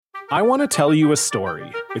I want to tell you a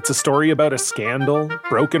story. It's a story about a scandal,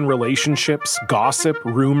 broken relationships, gossip,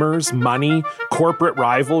 rumors, money, corporate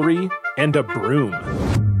rivalry, and a broom.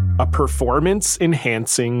 A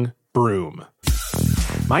performance-enhancing broom.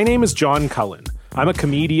 My name is John Cullen. I'm a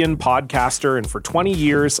comedian, podcaster, and for 20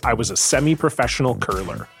 years, I was a semi-professional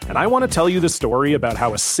curler. And I want to tell you the story about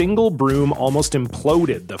how a single broom almost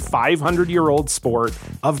imploded the 500-year-old sport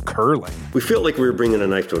of curling. We felt like we were bringing a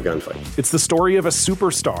knife to a gunfight. It's the story of a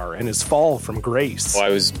superstar and his fall from grace. Well, I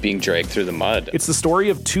was being dragged through the mud. It's the story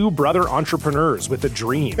of two brother entrepreneurs with a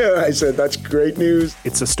dream. I said, that's great news.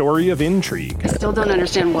 It's a story of intrigue. I still don't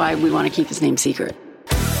understand why we want to keep his name secret.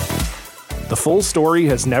 The full story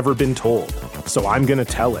has never been told, so I'm going to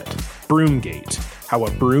tell it. Broomgate, how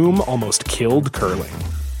a broom almost killed curling.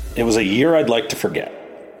 It was a year I'd like to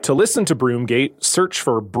forget. To listen to Broomgate, search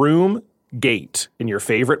for Broomgate in your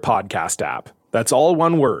favorite podcast app. That's all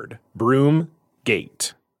one word,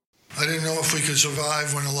 Broomgate. I didn't know if we could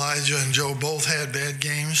survive when Elijah and Joe both had bad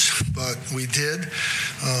games, but we did.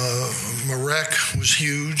 Marek was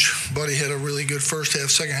huge. Buddy had a really good first half.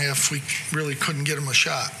 Second half, we really couldn't get him a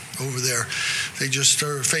shot over there. They just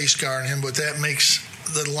started face guarding him, but that makes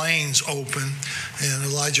the lanes open. And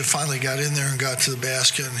Elijah finally got in there and got to the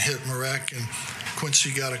basket and hit Marek, and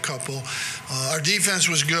Quincy got a couple. Our defense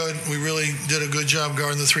was good. We really did a good job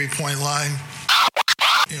guarding the three-point line.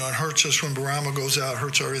 You know, it hurts us when Barama goes out,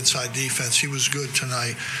 hurts our inside defense. He was good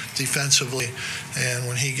tonight defensively, and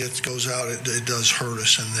when he goes out, it does hurt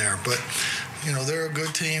us in there. But, you know, they're a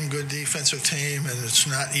good team, good defensive team, and it's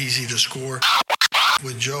not easy to score.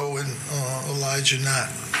 With Joe and Elijah not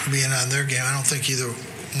being on their game, I don't think either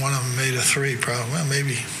one of them made a three, probably. Well,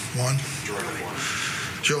 maybe one.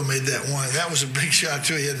 Joe made that one. That was a big shot,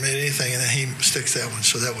 too. He hadn't made anything, and then he sticks that one,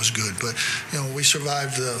 so that was good. But, you know, we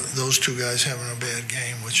survived those two guys having a bad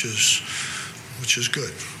game, which is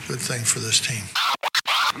good. Good thing for this team.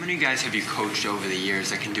 How many guys have you coached over the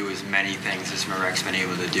years that can do as many things as Marek's been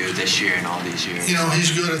able to do this year and all these years? You know,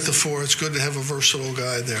 he's good at the four. It's good to have a versatile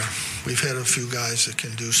guy there. We've had a few guys that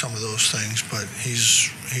can do some of those things, but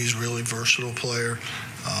he's really versatile player.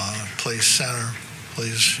 Plays center,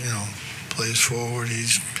 plays forward. He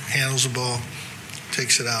handles the ball,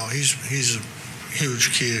 takes it out. He's a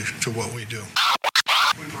huge key to what we do.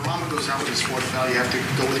 When Barama goes out with his fourth foul, you have to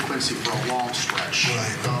go with Quincy for a long stretch.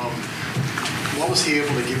 Right. What was he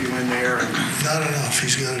able to give you in there? Not enough.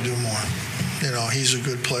 He's got to do more. You know, he's a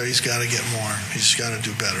good player. He's got to get more. He's got to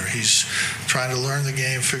do better. He's trying to learn the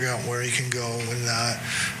game, figure out where he can go and not.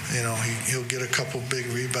 You know, he'll get a couple big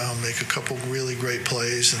rebounds, make a couple really great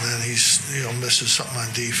plays, and then misses something on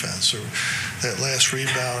defense. Or that last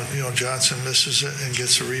rebound, Johnson misses it and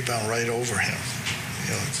gets a rebound right over him.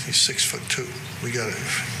 You know, he's 6'2". We got to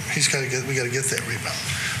get that rebound.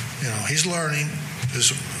 You know, he's learning.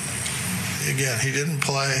 Again, he didn't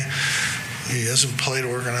play. He hasn't played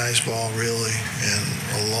organized ball really in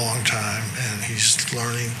a long time, and he's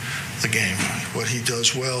learning the game. What he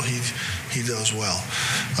does well, he does well.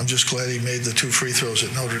 I'm just glad he made the 2 free throws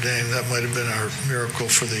at Notre Dame. That might have been our miracle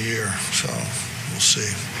for the year, so we'll see.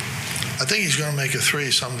 I think he's going to make a 3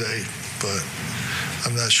 someday, but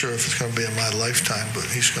I'm not sure if it's going to be in my lifetime, but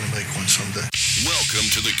he's going to make one someday. Welcome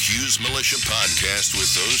to the Q's Militia Podcast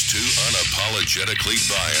with those two unapologetically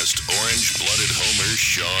biased, orange-blooded homers,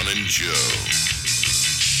 Sean and Joe.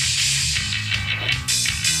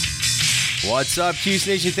 What's up, Q's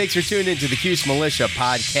Nation? Thanks for tuning into the Q's Militia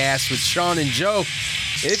Podcast with Sean and Joe.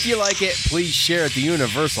 If you like it, please share it. The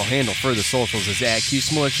universal handle for the socials is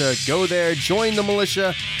 @Q's Militia. Go there, join the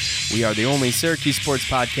militia. We are the only Syracuse sports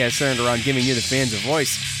podcast centered around giving you, the fans, a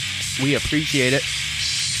voice. We appreciate it.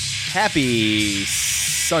 Happy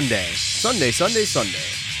Sunday. Sunday fun days.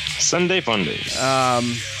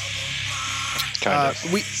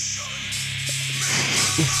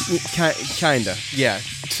 Kinda, yeah.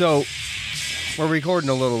 So, we're recording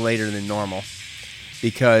a little later than normal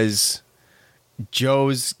because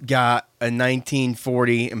Joe's got a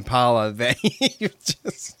 1940 Impala that he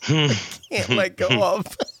just can't let go of.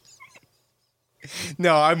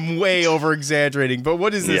 No, I'm way over-exaggerating, but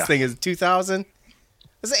what is this thing? Is it 2000?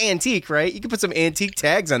 It's an antique, right? You can put some antique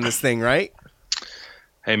tags on this thing, right?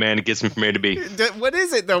 Hey, man, it gets me from A to B. What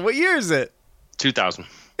is it, though? What year is it? 2000.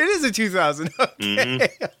 It is a 2000. Okay.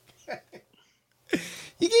 Mm-hmm.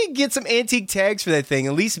 You can get some antique tags for that thing.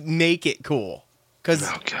 At least make it cool.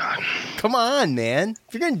 Oh, God. Come on, man.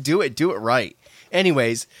 If you're going to do it right.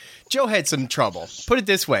 Anyways, Joe had some trouble. Put it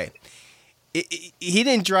this way. He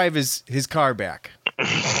didn't drive his car back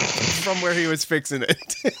from where he was fixing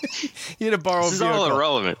it. He had to borrow a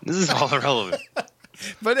vehicle. This is all irrelevant.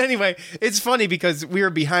 But anyway, it's funny because we're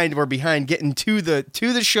behind getting to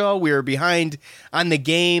the show. We were behind on the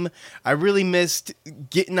game. I really missed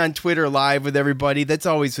getting on Twitter live with everybody. That's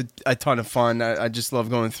always a ton of fun. I just love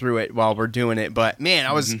going through it while we're doing it. But man,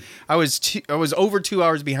 I was over 2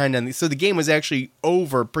 hours behind on so the game was actually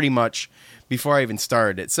over pretty much before I even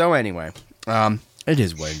started it. So anyway, it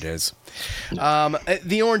is what it is.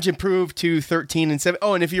 The Orange improved to 13-7.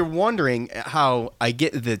 Oh, and if you're wondering how I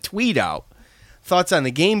get the tweet out, thoughts on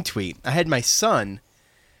the game tweet, I had my son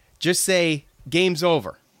just say, game's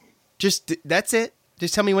over. That's it.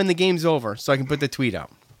 Just tell me when the game's over so I can put the tweet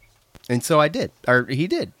out. And so I did. Or he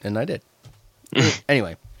did, and I did.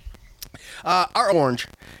 Anyway. Our Orange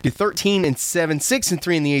to 13-7,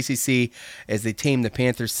 6-3 in the ACC as they tame the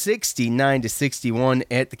Panthers 69-61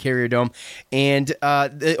 at the Carrier Dome. And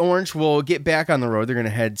the Orange will get back on the road. They're going to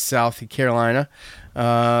head to South Carolina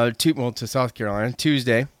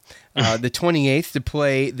Tuesday, the 28th, to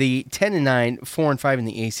play the 10-9, 4-5 in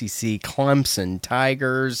the ACC Clemson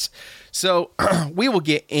Tigers. So we will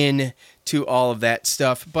get into all of that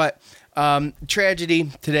stuff, but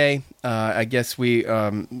tragedy today. I guess we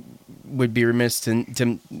would be remiss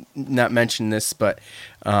to not mention this, but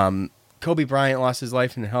Kobe Bryant lost his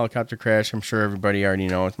life in a helicopter crash. I'm sure everybody already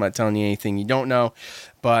knows. I'm not telling you anything you don't know.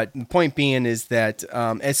 But the point being is that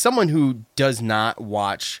as someone who does not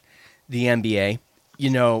watch the NBA,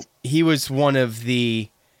 he was one of the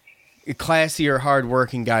classier,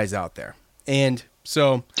 hardworking guys out there. And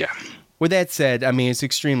so... yeah. With that said, I mean, it's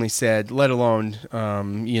extremely sad, let alone, his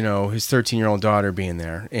 13-year-old daughter being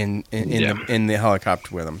there in the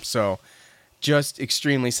helicopter with him. So just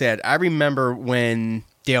extremely sad. I remember when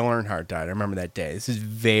Dale Earnhardt died. I remember that day. This is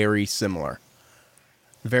very similar.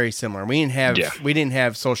 Very similar. We didn't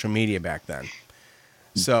have social media back then.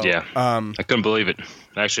 So I couldn't believe it.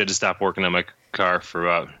 I actually had to stop working on my car for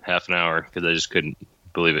about half an hour because I just couldn't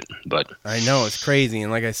believe it. But I know it's crazy,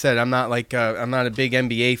 and like I said, I'm not a big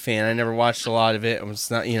NBA fan. I never watched a lot of it. It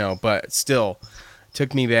was not, but still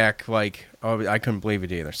took me back. I couldn't believe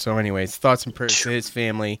it either. So anyways, thoughts and prayers to his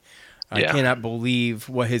family. I cannot believe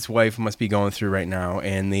what his wife must be going through right now,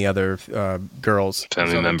 and the other girls,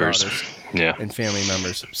 family members, and family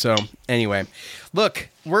members. So anyway, look,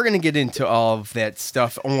 we're gonna get into all of that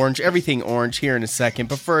stuff, everything Orange, here in a second.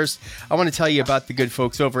 But first, I want to tell you about the good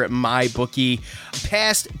folks over at MyBookie.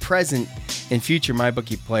 Past, present, and future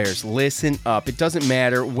MyBookie players, listen up. It doesn't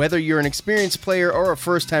matter whether you're an experienced player or a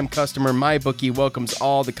first-time customer. MyBookie welcomes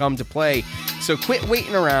all to come to play. So quit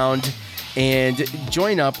waiting around and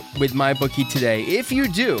join up with MyBookie today. If you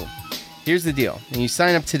do, here's the deal. When you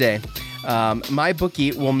sign up today,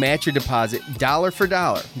 MyBookie will match your deposit dollar for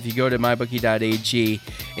dollar. If you go to mybookie.ag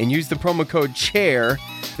and use the promo code CHAIR,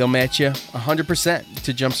 they'll match you 100%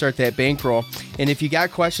 to jumpstart that bankroll. And if you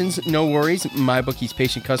got questions, no worries. MyBookie's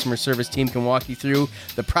patient customer service team can walk you through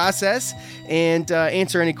the process and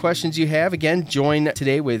answer any questions you have. Again, join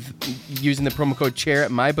today with using the promo code CHAIR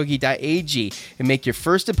at mybookie.ag and make your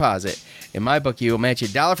first deposit. And MyBookie will match you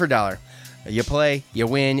dollar for dollar. You play, you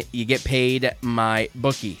win, you get paid.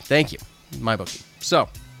 MyBookie. Thank you, MyBookie. So, all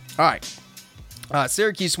right.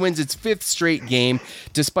 Syracuse wins its fifth straight game,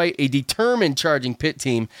 despite a determined charging Pitt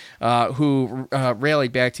team who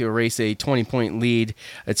rallied back to erase a 20-point lead.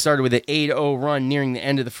 It started with an 8-0 run nearing the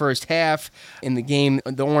end of the first half. In the game,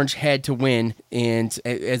 the Orange had to win, and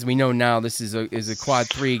as we know now, this is a quad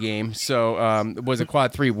 3 game, so it was a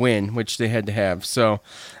quad 3 win, which they had to have. So,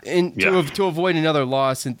 to avoid another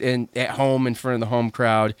loss and at home in front of the home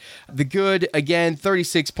crowd, the good, again,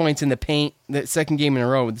 36 points in the paint. That second game in a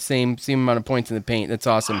row with the same amount of points in the paint. That's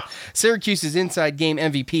awesome. Syracuse's inside game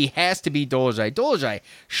MVP has to be Dolezaj. Dolezaj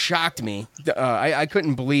shocked me. I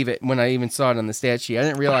couldn't believe it when I even saw it on the stat sheet. I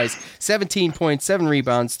didn't realize 17 points, 7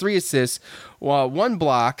 rebounds, 3 assists, 1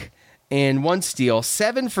 block, and 1 steal.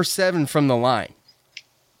 7 for 7 from the line.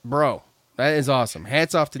 Bro, that is awesome.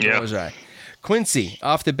 Hats off to Dolezaj. Quincy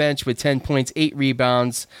off the bench with 10 points, 8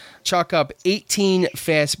 rebounds. Chalk up 18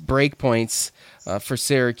 fast break points for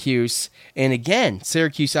Syracuse. And again,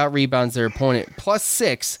 Syracuse out-rebounds their opponent, plus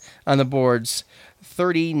 6 on the boards,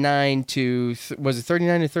 39 to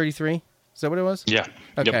 33? Is that what it was? Yeah.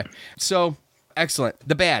 Okay. Yep. So, excellent.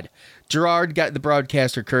 The bad. Gerard got the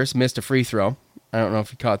broadcaster curse, missed a free throw. I don't know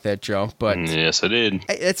if you caught that, Joe, but yes, I did.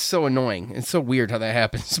 It's so annoying. It's so weird how that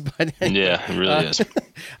happens. But yeah, it really is.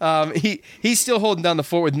 He's still holding down the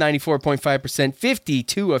fort with 94.5%,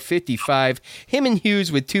 52 of 55. Him and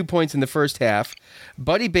Hughes with 2 points in the first half.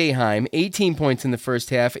 Buddy Boeheim, 18 points in the first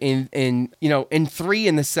half, and 3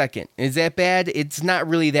 in the second. Is that bad? It's not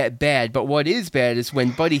really that bad, but what is bad is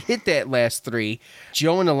when Buddy hit that last 3,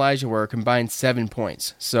 Joe and Elijah were a combined 7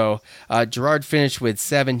 points. So Gerard finished with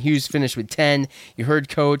 7, Hughes finished with 10. You heard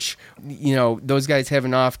Coach, those guys have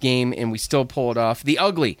an off game, and we still pull it off. The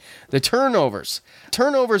ugly, the turnovers.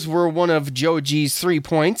 Turnovers were one of Joe G's 3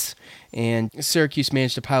 points, and Syracuse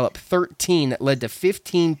managed to pile up 13 that led to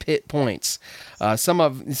 15 pit points. Some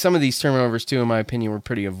of these turnovers, too, in my opinion, were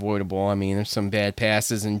pretty avoidable. I mean, there's some bad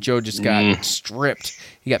passes, and Joe just got stripped.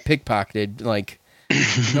 He got pickpocketed like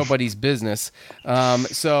nobody's business.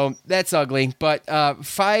 So that's ugly. But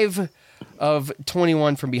 5 of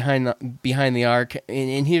 21 from behind the arc,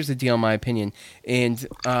 and here's the deal, in my opinion. And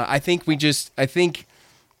I think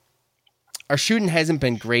our shooting hasn't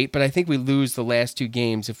been great, but I think we lose the last 2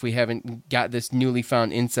 games if we haven't got this newly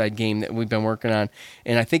found inside game that we've been working on.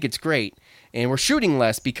 And I think it's great. And we're shooting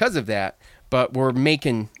less because of that, but we're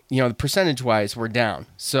making, percentage-wise, we're down.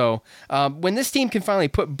 So when this team can finally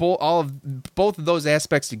put both of those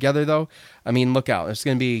aspects together, though, I mean, look out. It's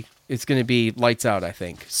going to be lights out, I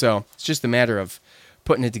think. So it's just a matter of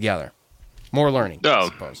putting it together. More learning, I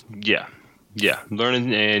suppose. Yeah,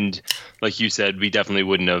 learning, and like you said, we definitely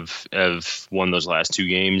wouldn't have won those last 2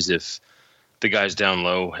 games if the guys down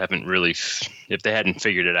low if they hadn't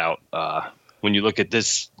figured it out. When you look at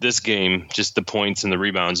this game, just the points and the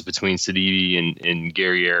rebounds between Sadidi and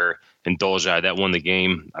Guerriere and Dolzaj, that won the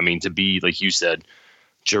game. I mean, to be, like you said,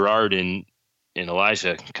 Gerard and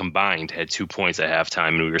Elijah combined had 2 points at halftime,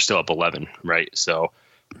 and we were still up 11, right? So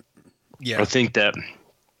I think that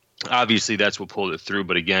obviously that's what pulled it through.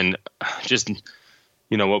 But again, just,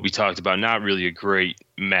 what we talked about, not really a great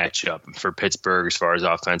matchup for Pittsburgh as far as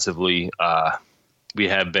offensively. We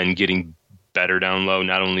have been getting better down low,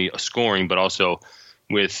 not only scoring, but also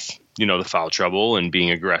with, the foul trouble and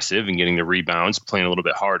being aggressive and getting the rebounds, playing a little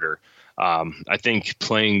bit harder. I think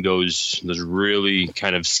playing those really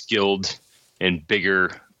kind of skilled and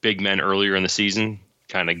big men earlier in the season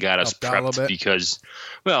kind of got us prepped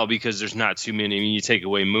because there's not too many. I mean, you take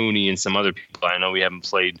away Mooney and some other people. I know we haven't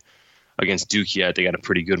played against Duke yet. They got a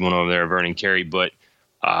pretty good one over there, Vernon Carey, but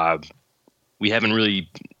we haven't really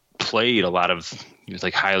played a lot of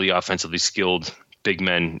like highly offensively skilled big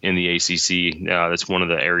men in the ACC. That's one of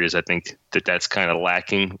the areas I think that's kind of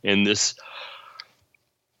lacking in this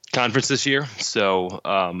conference this year. So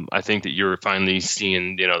I think that you're finally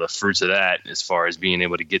seeing, the fruits of that as far as being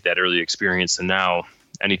able to get that early experience. And now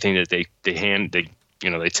anything that they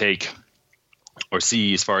take or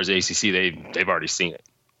see as far as ACC, they've already seen it.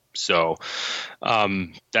 So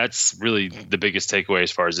that's really the biggest takeaway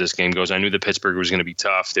as far as this game goes. I knew that Pittsburgh was going to be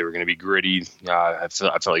tough. They were going to be gritty. I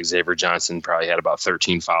felt like Xavier Johnson probably had about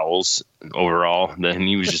 13 fouls overall. Then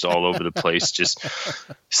he was just all over the place.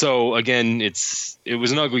 So again, it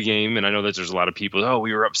was an ugly game, and I know that there's a lot of people.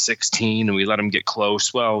 We were up 16 and we let them get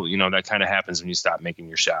close. Well, that kind of happens when you stop making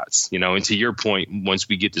your shots. And to your point, once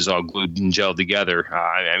we get this all glued and gelled together,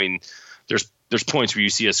 I mean, there's points where you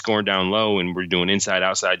see us scoring down low and we're doing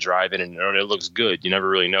inside-outside driving and it looks good. You never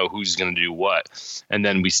really know who's going to do what. And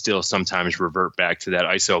then we still sometimes revert back to that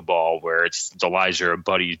ISO ball where it's Elijah or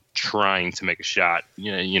Buddy trying to make a shot,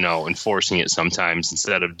 and forcing it sometimes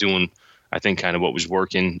instead of doing, I think, kind of what was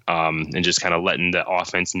working and just kind of letting the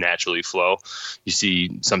offense naturally flow. You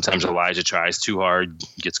see sometimes Elijah tries too hard,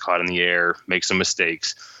 gets caught in the air, makes some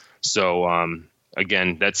mistakes. So,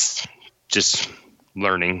 again, that's just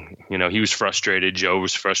learning. He was frustrated, Joe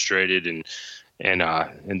was frustrated, and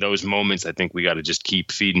in those moments I think we got to just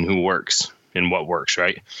keep feeding who works and what works,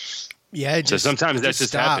 right? So sometimes that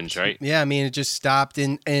just happens, right? Yeah, I mean, it just stopped,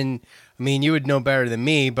 and I mean, you would know better than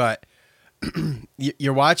me, but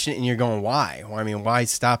you're watching it and you're going, why? I mean, why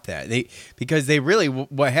stop that? Because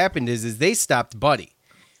what happened is they stopped Buddy.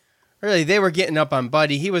 Really, they were getting up on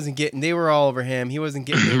Buddy. They were all over him. He wasn't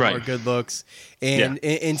getting any more good looks. And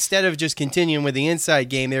instead of just continuing with the inside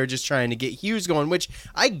game, they were just trying to get Hughes going, which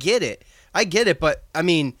I get it. But, I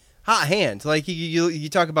mean, hot hand. Like, you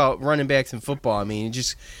talk about running backs in football. I mean,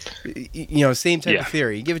 just, same type of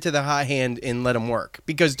theory. You give it to the hot hand and let him work.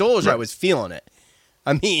 Because Dolzaj was feeling it.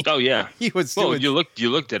 I mean, he was. Well, you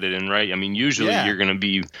looked at it, and right. I mean, usually you're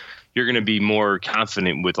going to be more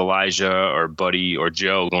confident with Elijah or Buddy or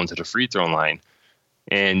Joe going to the free throw line.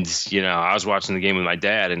 And I was watching the game with my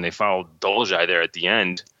dad, and they fouled Dolzaj there at the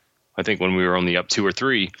end. I think when we were only up 2 or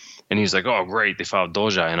 3, and he's like, "Oh, great, they fouled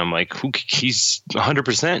Dolzaj," and I'm like, "He's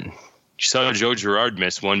 100%." You saw Joe Girard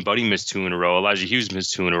miss one, Buddy missed 2 in a row, Elijah Hughes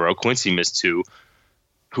missed 2 in a row, Quincy missed 2.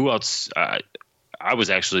 who else? I was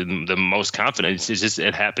actually the most confident. It's just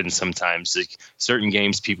it happens sometimes. Like certain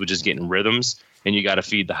games, people just get in rhythms, and you got to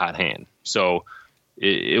feed the hot hand. So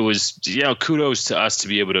it was, kudos to us to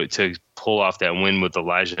be able to pull off that win with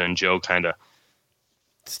Elijah and Joe kind of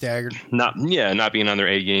staggered. Not being on their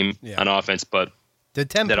A game on offense, but the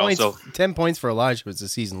 10 points for Elijah was a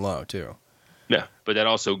season low too. Yeah, but that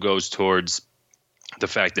also goes towards the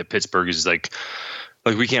fact that Pittsburgh is like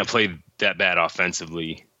we can't play that bad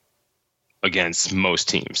offensively against most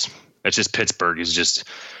teams. That's just Pittsburgh is just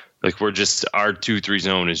like our 2-3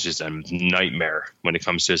 zone is just a nightmare when it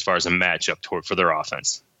comes to as far as a matchup for their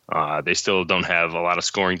offense. They still don't have a lot of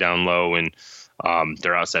scoring down low, and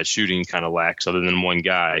their outside shooting kind of lacks other than one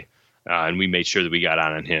guy. And we made sure that we got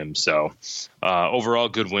on him. So overall,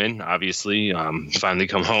 good win, obviously. Finally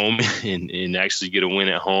come home and actually get a win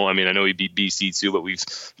at home. I mean, I know we beat BC too, but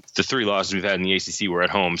the 3 losses we've had in the ACC were at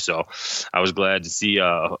home. So I was glad to see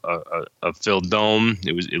a filled dome.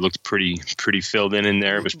 It looked pretty filled in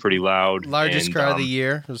there. It was pretty loud. Largest crowd of the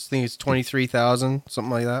year. I think it's 23,000, something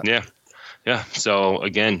like that. Yeah. Yeah. So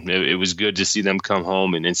again, it was good to see them come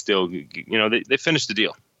home and still, they finished the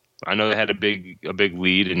deal. I know they had a big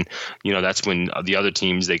lead, and that's when the other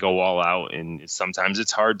teams, they go all out, and sometimes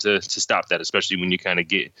it's hard to stop that, especially when you kind of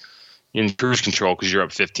get in cruise control because you're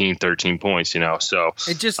up 15, 13 points. So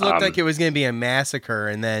it just looked like it was going to be a massacre,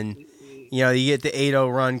 and then you get the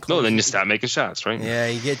 8-0 run. No, then you stop making shots, right? Yeah,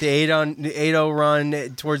 you get the 8-0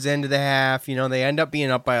 run towards the end of the half. They end up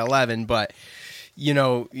being up by 11, but.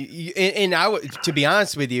 And to be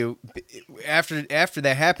honest with you, after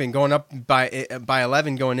that happened, going up by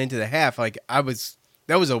 11 going into the half, that was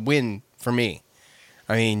a win for me.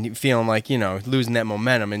 I mean, feeling like, losing that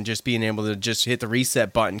momentum and just being able to just hit the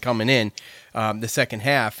reset button coming in the second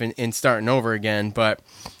half and starting over again. But,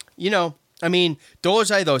 I mean,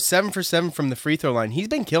 Dolezaj, though, 7 for 7 from the free throw line. He's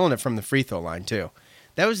been killing it from the free throw line, too.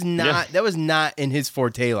 That was not in his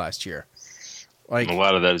forte last year. A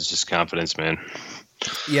lot of that is just confidence, man.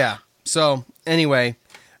 Yeah. So anyway,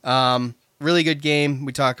 really good game.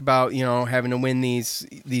 We talk about having to win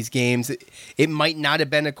these games. It might not have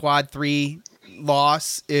been a quad 3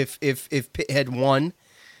 loss if Pitt had won.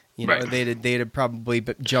 Right. They'd have probably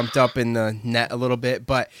jumped up in the net a little bit.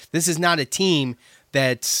 But this is not a team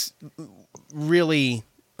that's really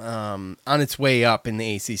on its way up in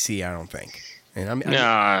the ACC. I don't think. And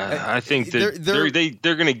I think that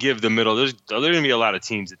they're going to give the middle. There's going to be a lot of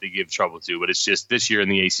teams that they give trouble to, but it's just this year in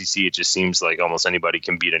the ACC, it just seems like almost anybody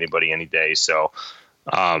can beat anybody any day. So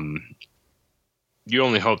you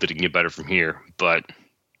only hope that it can get better from here, but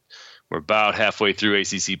we're about halfway through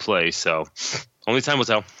ACC play, so only time will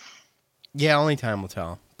tell. Yeah, only time will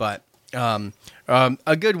tell. But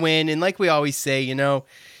a good win, and like we always say,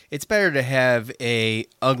 it's better to have a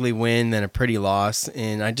ugly win than a pretty loss,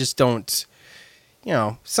 and I just don't.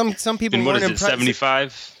 Some people. And what is it?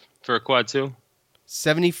 75 for a quad 2?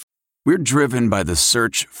 70. We're driven by the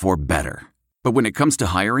search for better, but when it comes to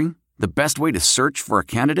hiring, the best way to search for a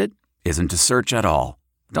candidate isn't to search at all.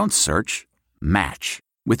 Don't search. Match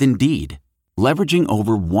with Indeed. Leveraging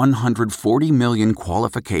over 140 million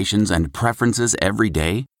qualifications and preferences every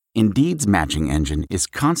day, Indeed's matching engine is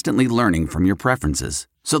constantly learning from your preferences.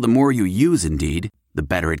 So the more you use Indeed, the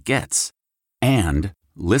better it gets. And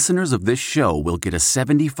listeners of this show will get a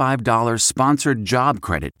 $75 sponsored job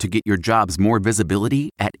credit to get your jobs more visibility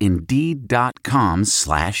at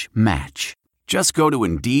Indeed.com/match. Just go to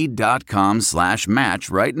Indeed.com/match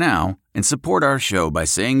right now and support our show by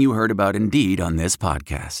saying you heard about Indeed on this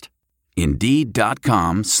podcast.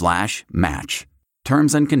 Indeed.com/match.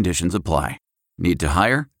 Terms and conditions apply. Need to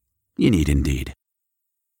hire? You need Indeed.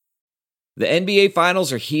 The NBA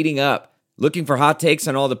Finals are heating up. Looking for hot takes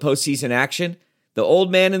on all the postseason action? The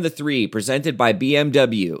Old Man and the Three, presented by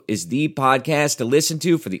BMW, is the podcast to listen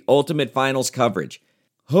to for the ultimate finals coverage.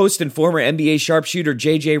 Host and former NBA sharpshooter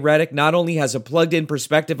JJ Redick not only has a plugged-in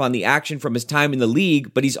perspective on the action from his time in the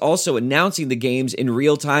league, but he's also announcing the games in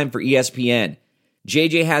real time for ESPN.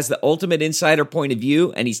 JJ has the ultimate insider point of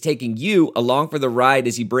view, and he's taking you along for the ride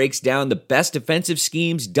as he breaks down the best defensive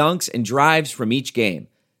schemes, dunks, and drives from each game.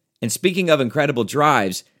 And speaking of incredible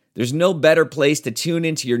drives, there's no better place to tune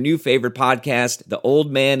into your new favorite podcast, The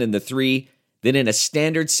Old Man and the Three, than in a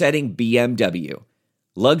standard-setting BMW.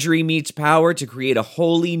 Luxury meets power to create a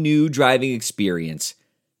wholly new driving experience.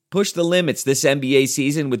 Push the limits this NBA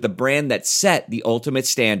season with the brand that set the ultimate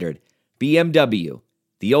standard. BMW,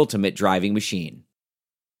 the ultimate driving machine.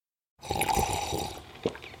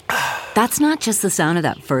 That's not just the sound of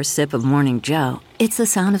that first sip of Morning Joe. It's the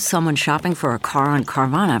sound of someone shopping for a car on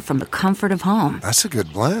Carvana from the comfort of home. That's a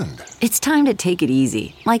good blend. It's time to take it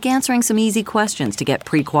easy, like answering some easy questions to get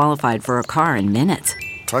pre-qualified for a car in minutes.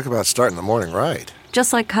 Talk about starting the morning right.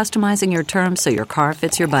 Just like customizing your terms so your car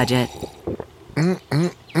fits your budget.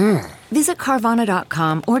 Visit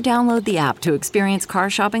Carvana.com or download the app to experience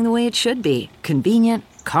car shopping the way it should be. Convenient,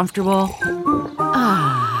 comfortable.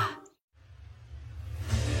 Ah.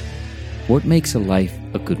 What makes a life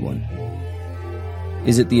a good one?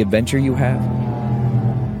 Is it the adventure you have?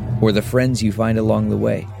 Or the friends you find along the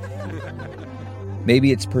way?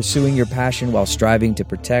 Maybe it's pursuing your passion while striving to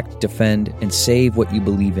protect, defend, and save what you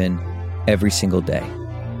believe in every single day.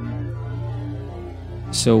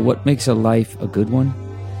 So what makes a life a good one?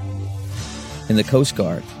 In the Coast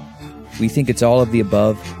Guard, we think it's all of the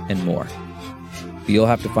above and more. But you'll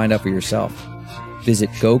have to find out for yourself. Visit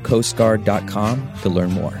gocoastguard.com to learn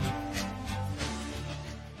more.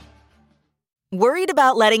 Worried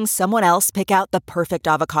about letting someone else pick out the perfect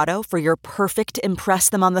avocado for your perfect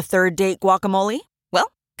impress-them-on-the-third-date guacamole? Well,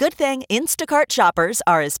 good thing Instacart shoppers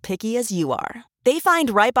are as picky as you are. They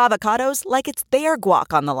find ripe avocados like it's their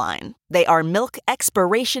guac on the line. They are milk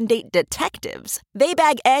expiration date detectives. They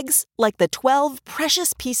bag eggs like the 12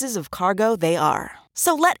 precious pieces of cargo they are.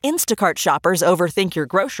 So let Instacart shoppers overthink your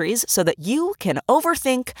groceries so that you can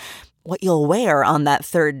overthink what you'll wear on that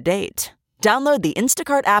third date. Download the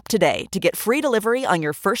Instacart app today to get free delivery on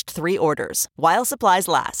your first 3 orders, while supplies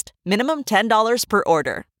last. Minimum $10 per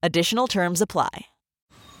order. Additional terms apply.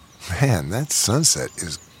 Man, that sunset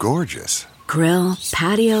is gorgeous. Grill,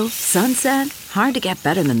 patio, sunset. Hard to get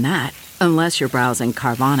better than that. Unless you're browsing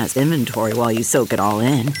Carvana's inventory while you soak it all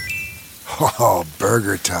in. Oh,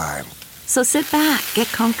 burger time. So sit back, get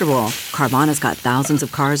comfortable. Carvana's got thousands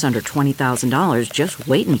of cars under $20,000 just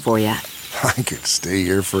waiting for you. I could stay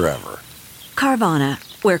here forever. Carvana,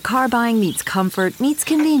 where car buying meets comfort meets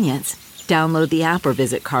convenience. Download the app or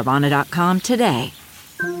visit Carvana.com today.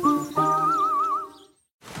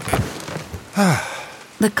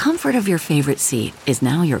 The comfort of your favorite seat is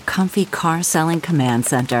now your comfy car selling command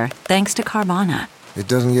center, thanks to Carvana. It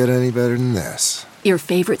doesn't get any better than this. Your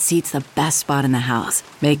favorite seat's the best spot in the house.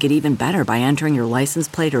 Make it even better by entering your license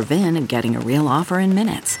plate or VIN and getting a real offer in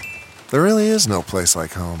minutes. There really is no place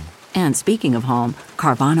like home. And speaking of home,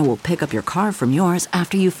 Carvana will pick up your car from yours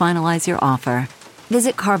after you finalize your offer.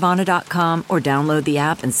 Visit Carvana.com or download the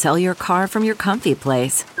app and sell your car from your comfy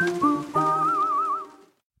place.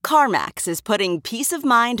 CarMax is putting peace of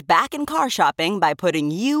mind back in car shopping by putting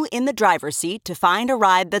you in the driver's seat to find a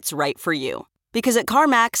ride that's right for you. Because at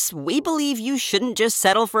CarMax, we believe you shouldn't just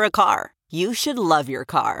settle for a car. You should love your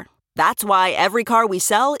car. That's why every car we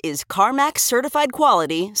sell is CarMax certified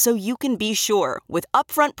quality, so you can be sure with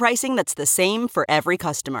upfront pricing that's the same for every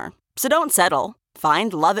customer. So don't settle.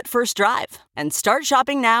 Find love at first drive and start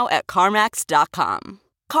shopping now at CarMax.com.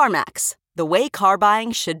 CarMax, the way car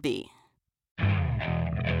buying should be.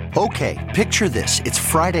 Okay, picture this. It's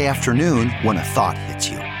Friday afternoon when a thought hits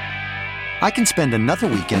you. I can spend another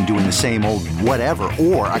weekend doing the same old whatever,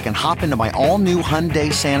 or I can hop into my all-new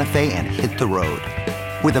Hyundai Santa Fe and hit the road.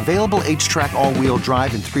 With available H-Track all-wheel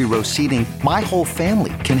drive and 3-row seating, my whole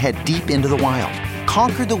family can head deep into the wild.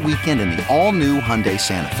 Conquer the weekend in the all-new Hyundai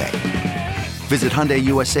Santa Fe. Visit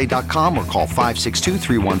HyundaiUSA.com or call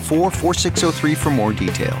 562-314-4603 for more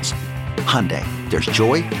details. Hyundai, there's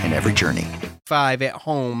joy in every journey. 5 at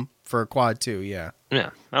home for a quad 2, yeah.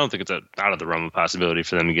 Yeah, I don't think it's out of the realm of possibility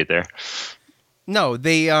for them to get there. No,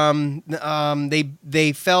 they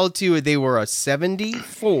fell to, they were a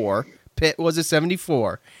 74. Pitt was a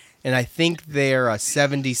 74, and I think they're a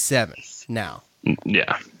 77 now.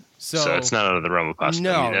 Yeah. So it's not out of the realm of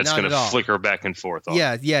possibility. No, that's going to flicker back and forth.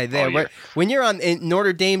 Right. When you're on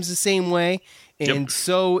Notre Dame's the same way, and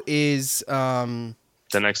so is the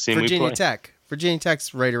next team Virginia we play. Tech. Virginia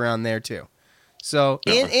Tech's right around there too. So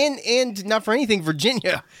and not for anything,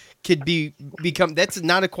 Virginia could become. That's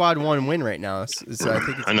not a quad 1 win right now. So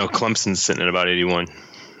I know Clemson's sitting at about 81.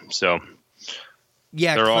 So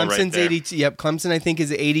yeah, they're Clemson's all right there. 82. Yep, Clemson I think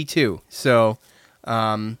is 82. So,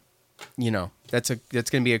 that's going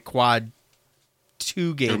to be a quad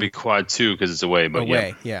 2 game. It'll be quad 2 because it's away. But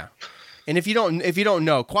yeah. And if you don't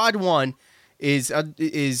know, quad 1 is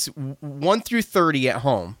 1 through 30 at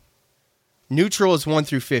home. Neutral is 1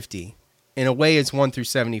 through 50, and away is 1 through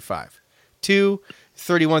 75.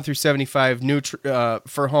 31 through 75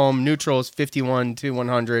 for home. Neutral is 51 to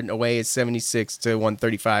 100. Away is 76 to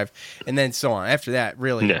 135, and then so on. After that,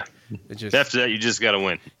 really, after that, you just got to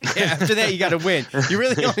win. Yeah, after that, you got to win. You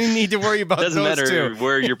really only need to worry about Doesn't those matter two.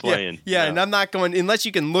 where you're playing. Yeah, and I'm not going unless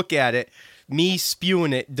you can look at it. me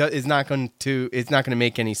spewing it is not going to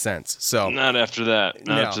make any sense. So not after that.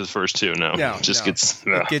 Not after the first two. No. It just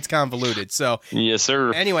gets convoluted. So yes,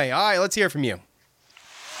 sir. Anyway, all right, let's hear from you.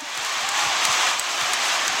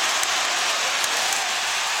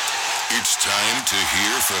 It's time to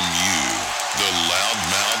hear from you, the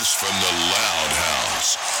loudmouths from the Loud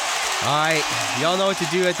House. All right, y'all know what to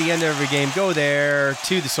do at the end of every game. Go there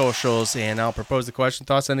to the socials, and I'll propose the question,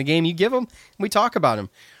 thoughts on the game. You give them, and we talk about them.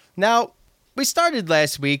 Now, we started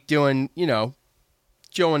last week doing,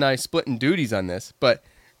 Joe and I splitting duties on this, but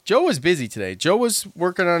Joe was busy today. Joe was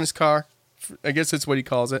working on his car. I guess that's what he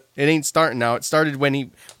calls it. It ain't starting now. It started when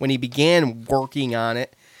he began working on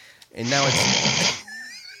it, and now it's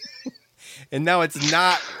and now it's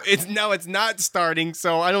not starting.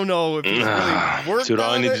 So I don't know if he's really worked. Dude,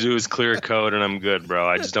 all I need to do is clear code, and I'm good, bro.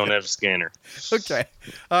 I just don't have a scanner. Okay,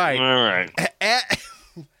 all right.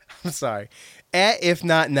 I'm sorry. At If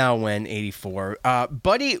Not Now When 84.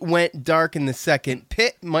 Buddy went dark in the second.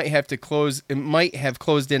 Pitt might have closed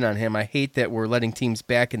in on him. I hate that we're letting teams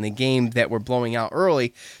back in the game that we're blowing out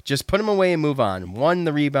early. Just put them away and move on. Won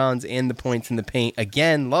the rebounds and the points in the paint.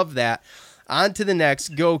 Again, love that. On to the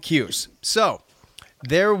next. Go Qs. So,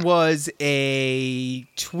 there was a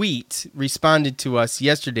tweet responded to us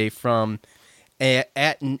yesterday from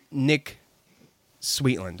at Nick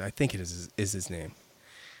Sweetland. I think it is his name.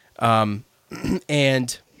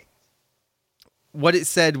 And what it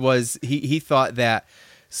said was he thought that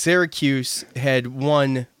Syracuse had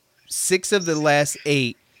won 6 of the last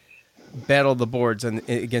 8 Battle of the Boards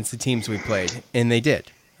against the teams we played, and they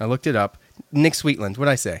did. I looked it up. Nick Sweetland,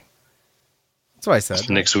 what'd I say? That's what I said.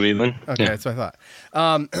 Nick Sweetland. Okay, That's what I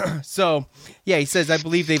thought. So, yeah, he says, I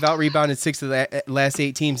believe they've out-rebounded 6 of the last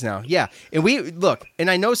 8 teams now. Yeah, and and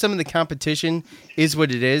I know some of the competition is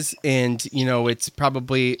what it is, and, it's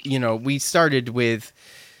probably, we started with,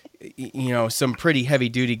 some pretty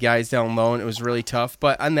heavy-duty guys down low, and it was really tough.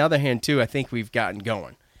 But on the other hand, too, I think we've gotten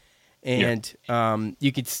going. And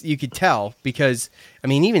you could tell because,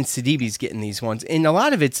 even Sidibe's getting these ones, and a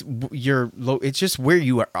lot of it's just where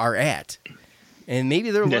you are at. And maybe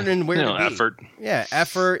they're learning where to be. Effort. Yeah,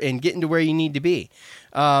 effort and getting to where you need to be.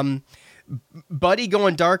 Buddy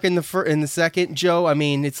going dark in the second, Joe.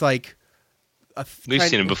 It's like we've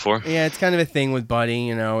seen it before. Yeah, it's kind of a thing with Buddy.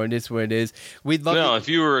 It is what it is. We'd love. If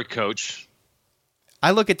you were a coach,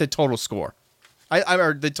 I look at the total score. I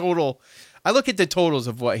look at the totals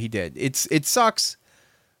of what he did. It sucks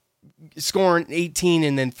scoring 18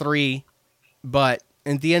 and then 3, but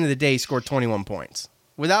at the end of the day, he scored 21 points.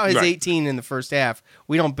 Without his 18 in the first half,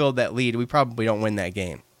 we don't build that lead. We probably don't win that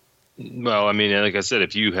game. Well, like I said,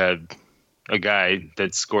 if you had a guy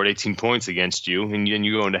that scored 18 points against you and then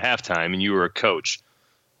you go into halftime and you were a coach,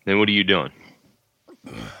 then what are you doing?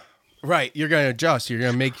 Right. You're going to adjust. You're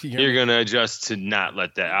going to adjust to not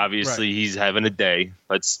let that. Obviously, He's having a day.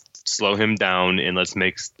 Let's slow him down and let's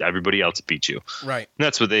make everybody else beat you. Right. And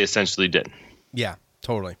that's what they essentially did. Yeah,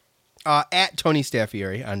 totally. At Tony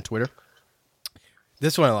Staffieri on Twitter.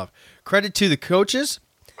 This one I love. Credit to the coaches.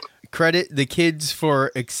 Credit the kids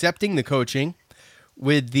for accepting the coaching.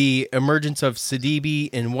 With the emergence of Sidibe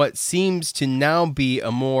and what seems to now be a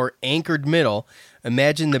more anchored middle,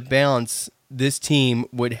 imagine the balance this team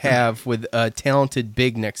would have with a talented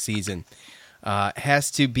big next season. Has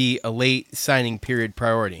to be a late signing period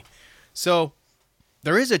priority. So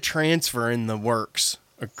there is a transfer in the works.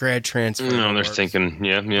 A grad transfer. No, they're thinking,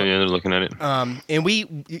 they're looking at it.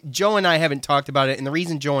 And Joe and I haven't talked about it, and the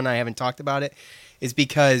reason Joe and I haven't talked about it is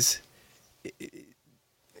because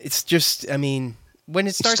it's just, when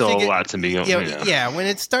it starts still to get, a lot to be going. When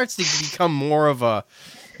it starts to become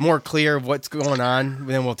more clear of what's going on,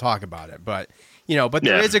 then we'll talk about it. But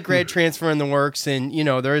there is a grad transfer in the works, and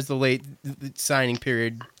there is the late signing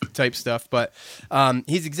period type stuff. But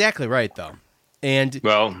he's exactly right, though. And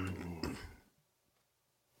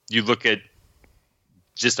you look at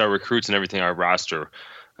just our recruits and everything, our roster,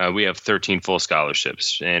 we have 13 full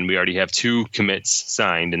scholarships, and we already have 2 commits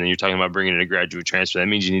signed, and then you're talking about bringing in a graduate transfer. That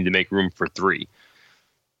means you need to make room for 3.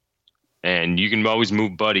 And you can always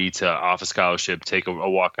move Buddy to off a scholarship, take a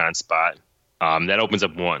walk-on spot. That opens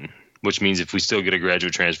up 1, which means if we still get a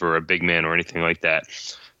graduate transfer or a big man or anything like that,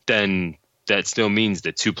 then that still means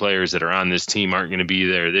that 2 players that are on this team aren't going to be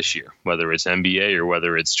there this year, whether it's NBA or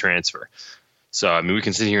whether it's transfer. So, we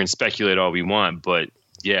can sit here and speculate all we want, but,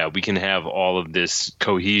 we can have all of this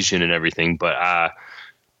cohesion and everything, but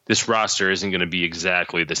this roster isn't going to be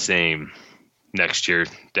exactly the same next year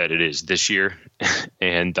that it is this year.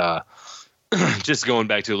 And just going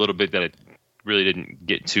back to a little bit that I really didn't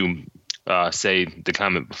get to say the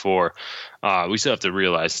comment before, we still have to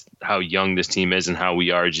realize how young this team is and how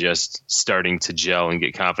we are just starting to gel and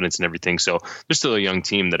get confidence and everything. So there's still a young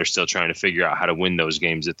team that are still trying to figure out how to win those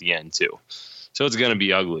games at the end too. So it's going to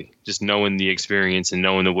be ugly, just knowing the experience and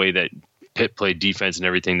knowing the way that Pitt played defense and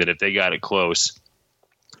everything, that if they got it close,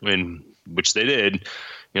 which they did,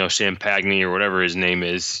 Champagne or whatever his name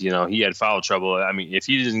is, he had foul trouble. I mean, if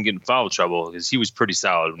he doesn't get in foul trouble, because he was pretty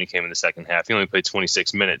solid when he came in the second half. He only played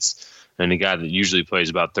 26 minutes, and a guy that usually plays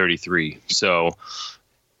about 33. So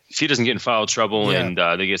if he doesn't get in foul trouble and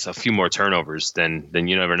they get a few more turnovers, then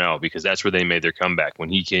you never know, because that's where they made their comeback, when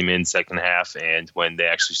he came in second half and when they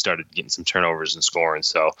actually started getting some turnovers and scoring.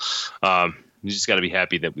 So you just got to be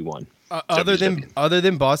happy that we won. Other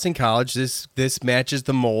than Boston College, this matches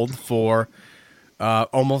the mold for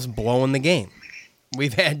almost blowing the game. We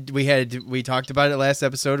talked about it last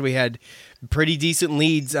episode. We had pretty decent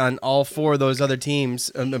leads on all four of those other teams.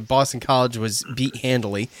 Boston College was beat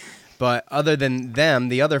handily, but other than them,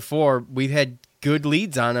 the other four, we've had good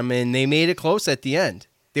leads on them, and they made it close at the end.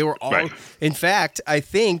 They were all. Right. In fact, I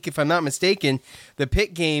think, if I'm not mistaken, the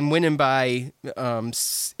Pitt game winning by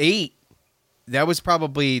 8. That was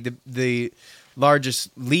probably the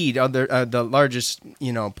largest lead, the largest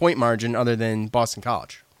point margin other than Boston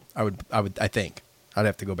College. I think I'd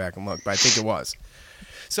have to go back and look, but I think it was.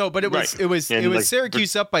 So, but it was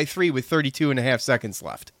Syracuse up by 3 with 32.5 seconds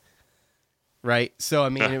left. Right. So I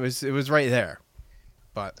mean, it was right there.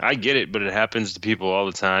 But I get it, but it happens to people all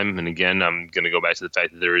the time. And again, I'm going to go back to the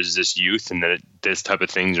fact that there is this youth, and that this type of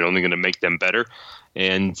things are only going to make them better.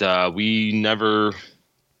 And we never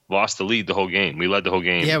lost the lead the whole game. We led the whole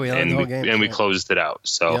game. Yeah, we led the whole game. And we closed it out.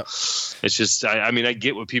 So it's just, I mean, I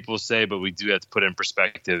get what people say, but we do have to put it in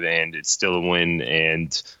perspective, and it's still a win.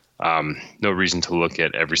 And no reason to look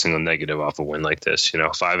at every single negative off a win like this.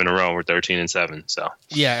 5 in a row, we're 13-7. So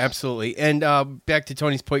yeah, absolutely. And back to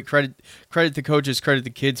Tony's point, credit the coaches, credit the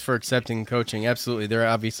kids for accepting coaching. Absolutely, they're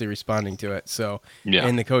obviously responding to it. So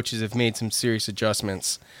and the coaches have made some serious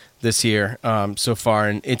adjustments this year so far,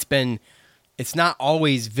 and it's not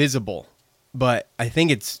always visible, but I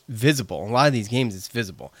think it's visible. A lot of these games, it's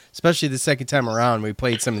visible, especially the second time around we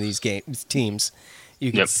played some of these teams.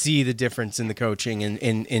 You can see the difference in the coaching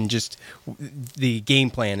and just the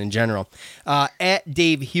game plan in general. At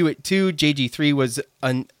Dave Hewitt 2, JG3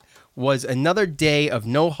 was another day of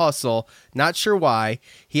no hustle. Not sure why.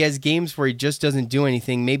 He has games where he just doesn't do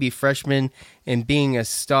anything. Maybe freshman and being a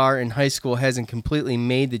star in high school hasn't completely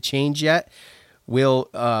made the change yet. Will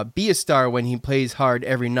be a star when he plays hard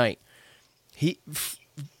every night.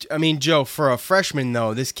 Joe, for a freshman,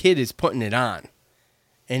 though, this kid is putting it on.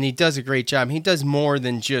 And he does a great job. He does more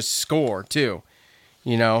than just score, too.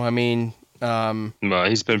 Well,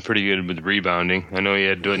 he's been pretty good with rebounding. I know he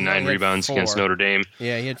had 9 rebounds against Notre Dame.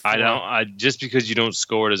 Yeah, he had 4. Just because you don't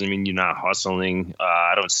score doesn't mean you're not hustling.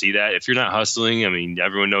 I don't see that. If you're not hustling,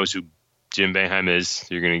 everyone knows who Jim Boeheim is.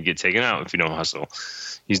 You're going to get taken out if you don't hustle.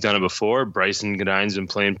 He's done it before. Bryson Godine's been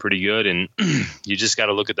playing pretty good, and you just got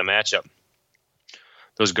to look at the matchup.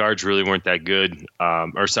 Those guards really weren't that good.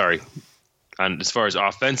 As far as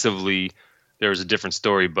offensively, there was a different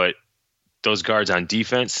story, but those guards on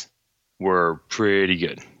defense were pretty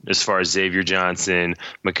good. As far as Xavier Johnson,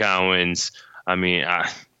 McCowans,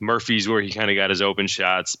 Murphy's where he kind of got his open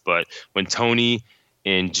shots, but when Tony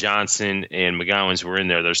and Johnson and McGowan's were in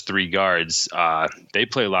there, those 3 guards, they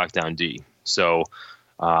play lockdown D. So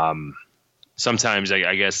sometimes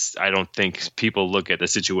I guess I don't think people look at the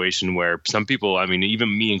situation where some people,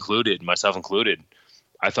 even me included, myself included,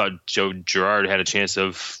 I thought Joe Girard had a chance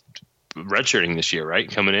of redshirting this year, right?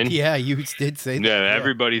 Coming in. Yeah, you did say that. Yeah,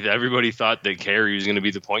 everybody thought that Carey was going to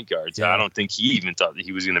be the point guard. So I don't think he even thought that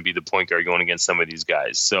he was going to be the point guard going against some of these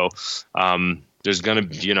guys. So there's going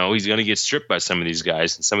to, he's going to get stripped by some of these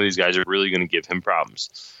guys, and some of these guys are really going to give him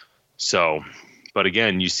problems. So, but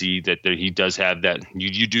again, you see that he does have that.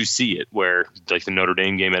 You do see it where, like the Notre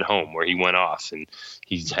Dame game at home, where he went off and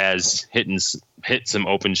he has hit some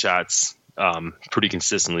open shots pretty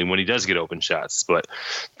consistently when he does get open shots. But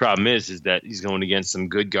the problem is that he's going against some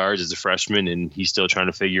good guards as a freshman, and he's still trying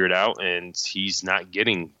to figure it out, and he's not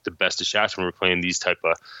getting the best of shots when we're playing these type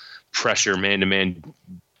of pressure man-to-man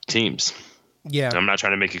teams. Yeah, I'm not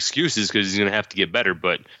trying to make excuses because he's going to have to get better,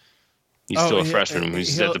 but he's still a freshman. We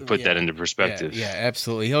just have to put that into perspective. Yeah,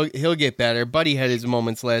 absolutely. He'll get better. Buddy had his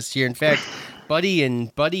moments last year. In fact, Buddy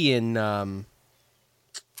in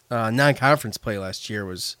non-conference play last year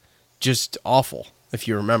was just awful, if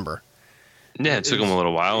you remember. Yeah, it took him a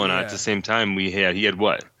little while, and at the same time, he had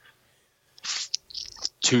what?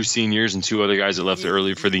 2 seniors and 2 other guys that left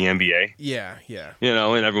early for the NBA. Yeah, yeah. You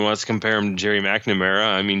know, and everyone wants to compare him to Jerry McNamara.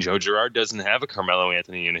 I mean, Joe Girard doesn't have a Carmelo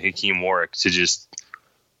Anthony and a Hakeem Warwick to just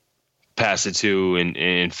pass it to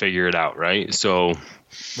and figure it out, right? So,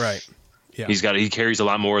 right, yeah. He carries a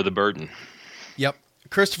lot more of the burden. Yep.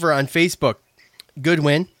 Christopher on Facebook, good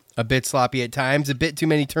win. A bit sloppy at times, a bit too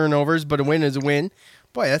many turnovers, but a win is a win.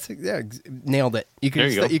 Boy, nailed it. You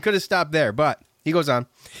could have stopped there, but he goes on.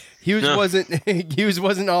 Hughes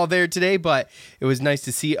wasn't all there today, but it was nice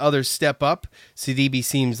to see others step up. Sidibe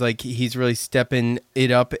seems like he's really stepping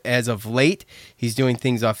it up as of late. He's doing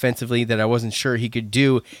things offensively that I wasn't sure he could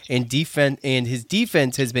do, and his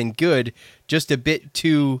defense has been good, just a bit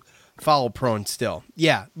too foul prone still.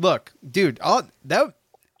 Yeah, look, dude, that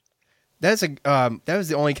was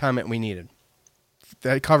the only comment we needed.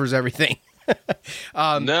 That covers everything.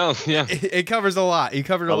 It covers a lot. You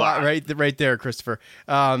covered a lot right there, Christopher.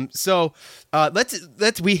 So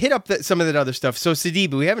we hit up some of that other stuff. So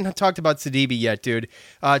Sidibe, we haven't talked about Sidibe yet, dude.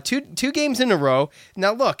 Two games in a row.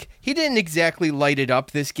 Now look, he didn't exactly light it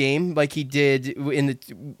up this game like he did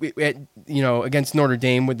against Notre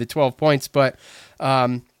Dame with the 12 points, but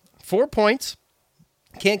 4 points,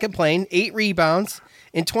 can't complain. 8 rebounds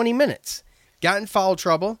in 20 minutes. Got in foul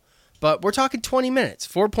trouble. But we're talking 20 minutes,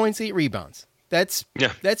 4 points, 8 rebounds. That's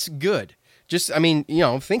good. Just,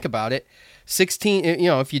 think about it. 16,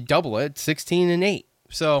 if you double it, 16 and 8.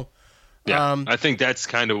 So, yeah, I think that's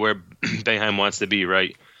kind of where Boeheim wants to be,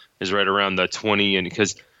 right? Is right around the 20, and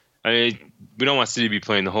because we don't want City to be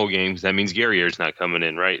playing the whole game, because that means Guerrier's not coming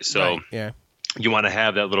in, right? So, yeah, you want to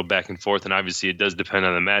have that little back and forth, and obviously it does depend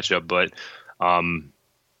on the matchup, but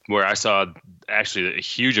where I saw actually a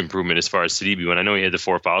huge improvement as far as Sidibe, when I know he had the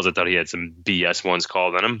 4 fouls, I thought he had some BS ones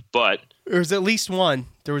called on him, but there was at least one.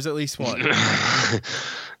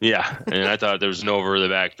 Yeah, and I thought there was an over the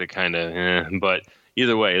back that kind of, but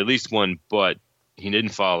either way, at least one. But he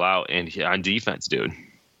didn't fall out, and on defense, dude.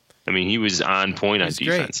 I mean, he was on point on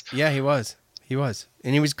defense. Great. Yeah, he was,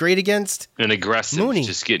 and he was great against and aggressive, Mooney,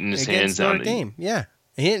 just getting his hands on the game. Yeah,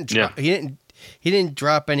 he didn't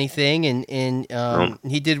drop anything, and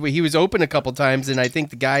he was open a couple times, and I think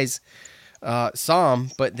the guys saw him,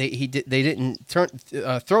 but they didn't throw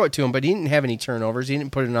it to him, but he didn't have any turnovers. He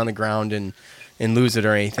didn't put it on the ground and lose it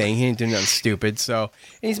or anything. He didn't do nothing stupid. So,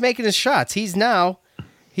 and he's making his shots. He's now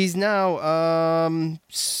 8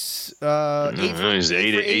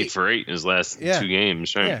 for 8 in his last 2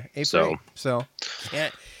 games, right? Yeah, 8 for 8. So, yeah.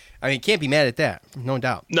 I mean, can't be mad at that, no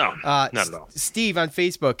doubt. No, not at all. Steve on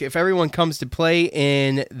Facebook, if everyone comes to play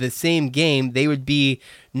in the same game, they would be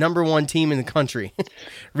 #1 team in the country.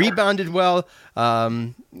 Rebounded well,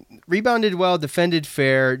 defended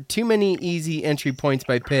fair, too many easy entry points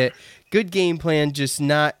by Pitt. Good game plan, just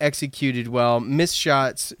not executed well. Missed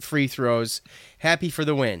shots, free throws. Happy for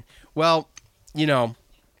the win. Well,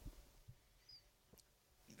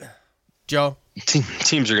 Joe?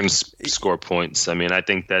 Teams are going to score points. I mean, I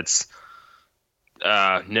think that's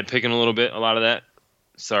nitpicking a little bit, a lot of that.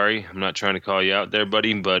 Sorry, I'm not trying to call you out there,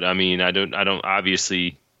 buddy, but I mean, I don't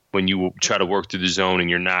obviously, when you try to work through the zone and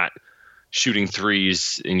you're not shooting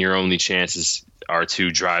threes and your only chances are to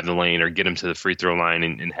drive the lane or get them to the free throw line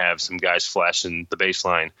and have some guys flashing the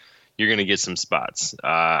baseline, you're going to get some spots.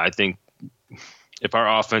 I think if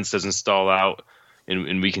our offense doesn't stall out,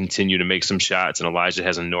 and we continue to make some shots and Elijah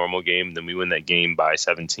has a normal game, then we win that game by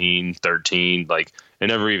 17, 13. Like, it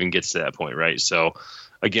never even gets to that point, right? So,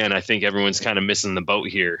 again, I think everyone's kind of missing the boat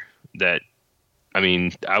here. That, I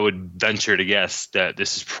mean, I would venture to guess that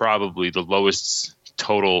this is probably the lowest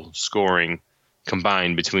total scoring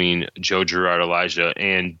combined between Joe Girard, Elijah,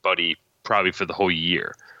 and Buddy probably for the whole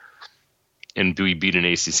year. And we beat an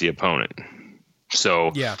ACC opponent.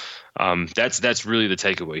 So, yeah. That's really the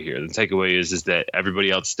takeaway here. The takeaway is that everybody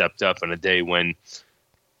else stepped up on a day when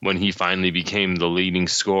he finally became the leading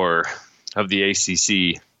scorer of the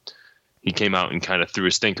ACC. He came out and kind of threw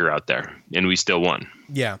a stinker out there, and we still won.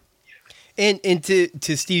 Yeah. And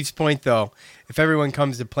to Steve's point, though, if everyone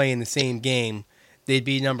comes to play in the same game, they'd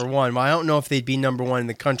be #1. Well, I don't know if they'd be #1 in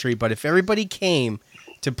the country, but if everybody came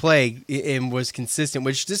to play and was consistent,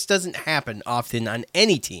 which just doesn't happen often on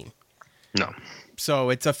any team. No. So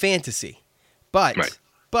it's a fantasy. But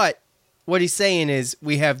what he's saying is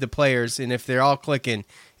we have the players, and if they're all clicking,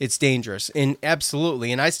 it's dangerous. And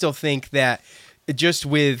absolutely. And I still think that just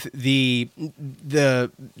with the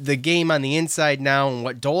game on the inside now and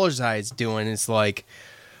what Dolezaj is doing is like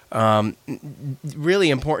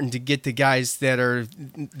really important to get the guys that are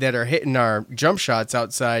hitting our jump shots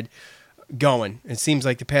outside going. It seems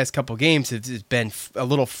like the past couple games it's been a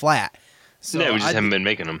little flat. So yeah, we just haven't been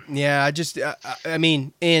making them. Yeah, I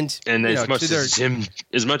mean, and as much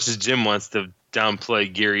as Jim wants to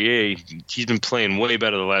downplay Guerrier, he's been playing way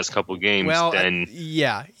better the last couple of games. Well,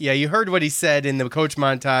 yeah, you heard what he said in the coach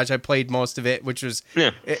montage. I played most of it, which was,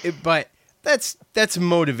 but that's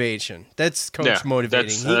motivation. That's coach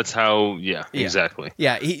motivating. That's how. Yeah, exactly.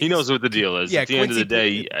 Yeah, he knows what the deal is. At the end of the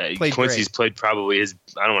day, Quincy's played probably his.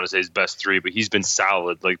 I don't want to say his best 3, but he's been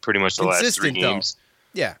solid, like pretty much the last 3 games.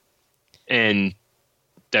 Though. Yeah, and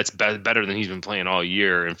that's better than he's been playing all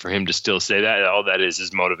year. And for him to still say that, all that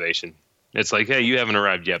is motivation. It's like, hey, you haven't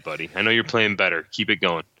arrived yet, buddy. I know you're playing better. Keep it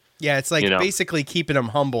going. Yeah, it's like basically keeping him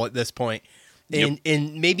humble at this point, and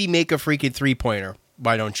maybe make a freaking 3-pointer.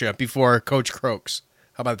 Why don't you before Coach croaks?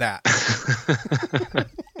 How about that?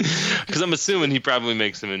 Because I'm assuming he probably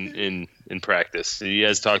makes them in practice. He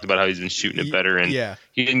has talked about how he's been shooting it better, and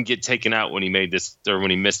he didn't get taken out when he made this or when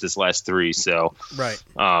he missed this last 3. So right,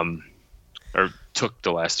 or took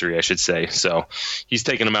the last 3, I should say. So he's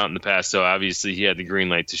taken them out in the past. So obviously he had the green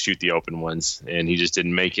light to shoot the open ones, and he just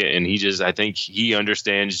didn't make it. And I think he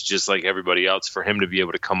understands, just like everybody else, for him to be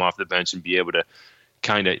able to come off the bench and be able to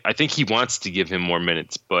I think he wants to give him more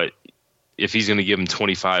minutes, but if he's going to give him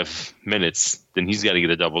 25 minutes, then he's got to get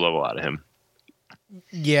a double-double out of him.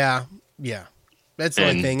 Yeah. That's the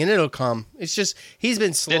only thing, and it'll come. It's just he's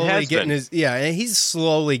been slowly getting he's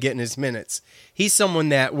slowly getting his minutes. He's someone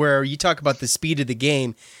that where you talk about the speed of the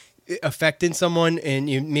game affecting someone, and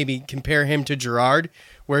you maybe compare him to Gerard,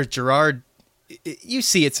 where Gerard, you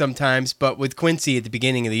see it sometimes, but with Quincy at the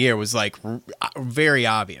beginning of the year was like very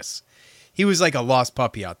obvious. He was like a lost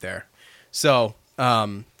puppy out there. So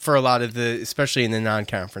for a lot of especially in the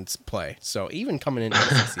non-conference play. So even coming into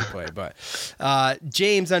SEC play. But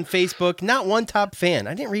James on Facebook, not one top fan.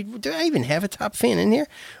 I didn't read. Do I even have a top fan in here?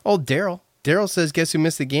 Oh, Daryl. Daryl says, guess who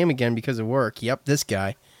missed the game again because of work? Yep, this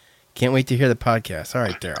guy. Can't wait to hear the podcast. All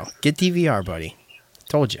right, Daryl. Get DVR, buddy.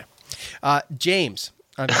 Told you. James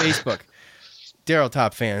on Facebook. Daryl,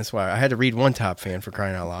 top fan. That's why I had to read one top fan for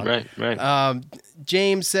crying out loud. Right.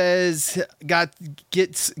 James says, got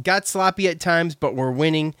sloppy at times, but we're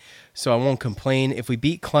winning, so I won't complain. If we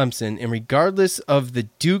beat Clemson, and regardless of the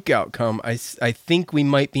Duke outcome, I think we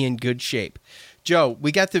might be in good shape. Joe,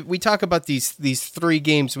 we talk about these 3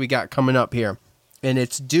 games we got coming up here, and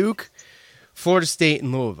it's Duke, Florida State,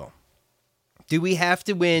 and Louisville. Do we have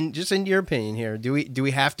to win? Just in your opinion here, do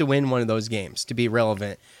we have to win one of those games to be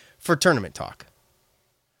relevant for tournament talk?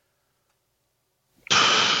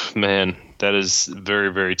 Man, that is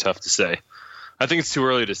very, very tough to say. I think it's too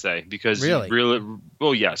early to say because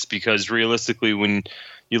because realistically, when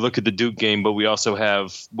you look at the Duke game, but we also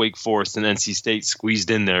have Wake Forest and NC State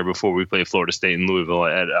squeezed in there before we play Florida State and Louisville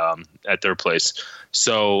at their place.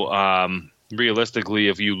 So realistically,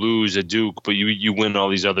 if you lose at Duke, but you win all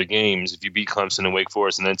these other games, if you beat Clemson and Wake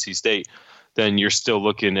Forest and NC State, then you're still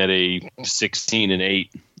looking at a 16-8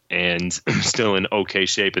 and still in okay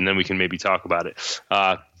shape, and then we can maybe talk about it.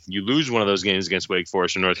 You lose one of those games against Wake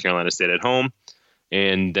Forest or North Carolina State at home,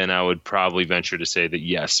 and then I would probably venture to say that,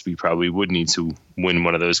 yes, we probably would need to win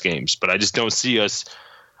one of those games. But I just don't see I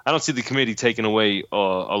don't see the committee taking away a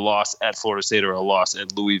loss at Florida State or a loss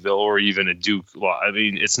at Louisville or even a Duke loss. I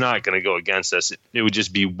mean, it's not going to go against us. It would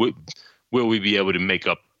just be, will we be able to make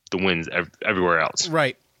up the wins everywhere else?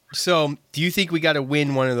 Right. So do you think we got to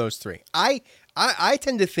win one of those 3? I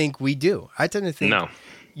tend to think we do. I tend to think no.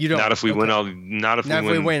 You don't. Not if we win all. Not if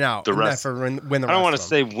we win out. The rest. Win the rest. I don't want to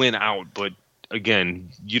say win out, but again,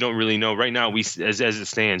 you don't really know. Right now, as it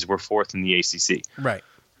stands, we're 4th in the ACC. Right.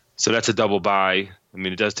 So that's a double bye. I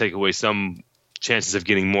mean, it does take away some chances of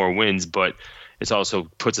getting more wins, but it also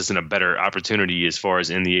puts us in a better opportunity as far as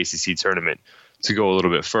in the ACC tournament to go a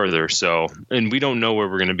little bit further. So, and we don't know where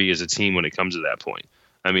we're going to be as a team when it comes to that point.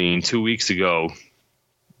 I mean, 2 weeks ago,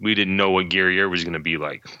 we didn't know what Guerrier was going to be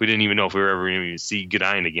like. We didn't even know if we were ever going to see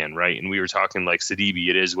Godian again, right? And we were talking like Sidibe,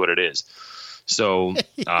 it is what it is. So,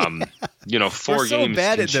 4 games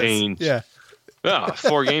can change. Yeah.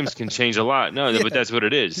 4 games can change a lot. No, but that's what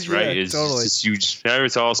it is, right? Yeah, totally. It's huge.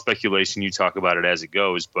 It's all speculation. You talk about it as it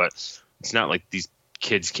goes, but it's not like these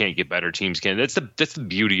kids can't get better. Teams can. That's the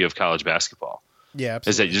beauty of college basketball. Yeah, absolutely.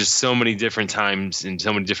 Is that there's so many different times and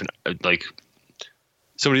so many different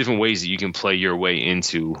ways that you can play your way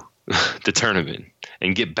into the tournament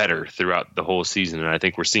and get better throughout the whole season. And I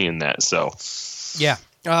think we're seeing that. So, yeah.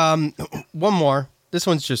 One more. This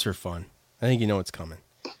one's just for fun. I think you know what's coming.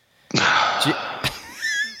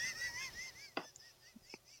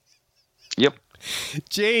 Yep.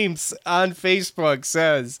 James on Facebook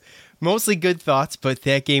says, mostly good thoughts, but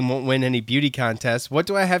that game won't win any beauty contest. What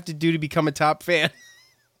do I have to do to become a top fan?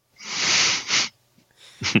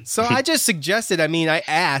 So I just suggested, I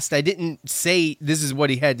asked. I didn't say this is what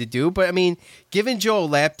he had to do, but giving Joe a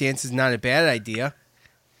lap dance is not a bad idea.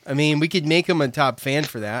 We could make him a top fan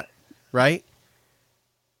for that, right?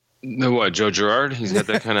 No, what, Joe Girard? He's got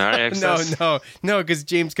that kind of high access? No, because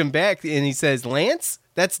James come back and he says, Lance,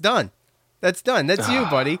 that's done. That's done. That's you,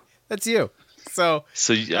 buddy. That's you. So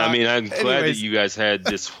I'm glad that you guys had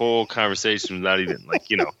this whole conversation without even,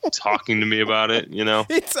 talking to me about it,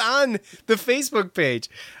 It's on the Facebook page.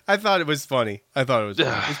 I thought it was funny. It's probably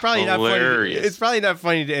not funny. It's probably not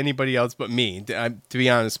funny to anybody else but me, to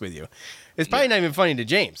be honest with you. It's probably not even funny to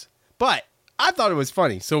James. But I thought it was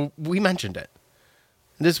funny, so we mentioned it.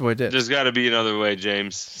 This is what it is. There's got to be another way,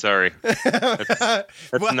 James. Sorry. That's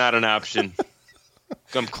not an option.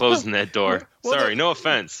 I'm closing that door. Sorry, no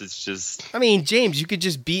offense. It's just... James, you could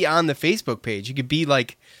just be on the Facebook page. You could be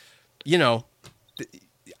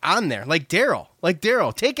on there. Like Daryl.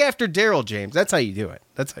 Take after Daryl, James. That's how you do it.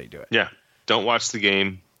 Yeah. Don't watch the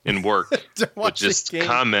game and work. But just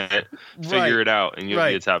comment, figure it out, and you'll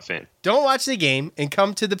be a top fan. Don't watch the game and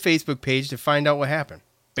come to the Facebook page to find out what happened.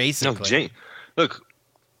 Basically. No, James, look...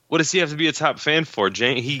 What does he have to be a top fan for?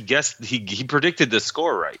 He predicted the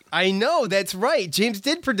score right. I know, that's right. James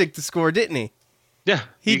did predict the score, didn't he? Yeah,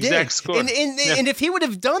 he exact did. Score. And if he would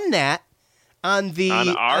have done that on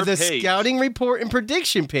the scouting report and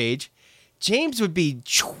prediction page, James would be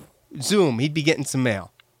zoom. He'd be getting some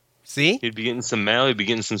mail. See? He'd be getting some mail. He'd be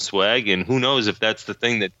getting some swag, and who knows if that's the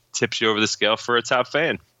thing that tips you over the scale for a top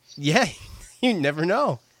fan. Yeah, you never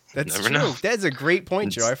know. That's true. Know. That's a great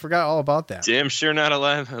point, Joe. I forgot all about that. Damn sure not a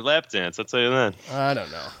lap dance. I'll tell you that. I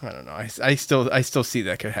don't know. I still see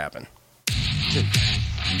that could happen.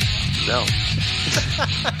 No.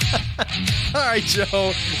 All right,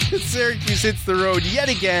 Joe. Syracuse hits the road yet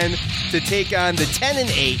again to take on the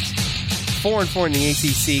 10-8, 4-4 in the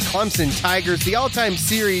ACC Clemson Tigers. The all-time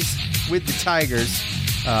series with the Tigers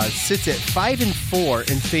sits at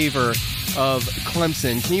 5-4 in favor of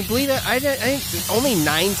Clemson. Can you believe that? I only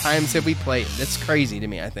 9 times have we played. That's crazy to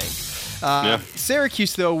me, I think.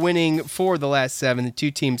 Syracuse, though, winning 4 of the last 7. The two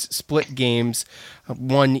teams split games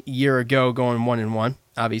 1 year ago, going 1-1.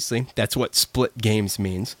 Obviously, that's what split games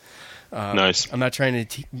means. Nice. I'm not trying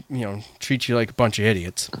to treat you like a bunch of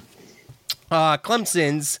idiots.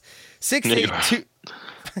 Clemson's 6'8",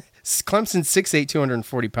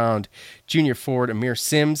 240-pound junior forward Amir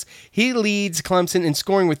Sims. He leads Clemson in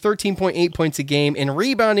scoring with 13.8 points a game and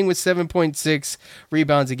rebounding with 7.6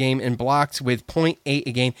 rebounds a game and blocks with 0.8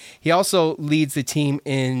 a game. He also leads the team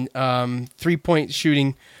in 3-point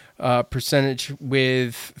shooting percentage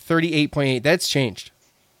with 38.8. That's changed,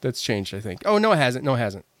 I think. Oh, no, it hasn't.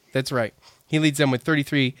 That's right. He leads them with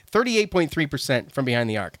 38.3% from behind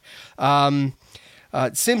the arc.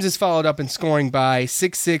 Sims is followed up in scoring by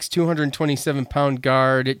 6'6", 227-pound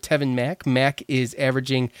guard Tevin Mack. Mack is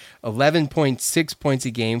averaging 11.6 points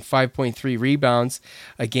a game, 5.3 rebounds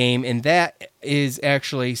a game, and that is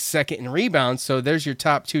actually second in rebounds, so there's your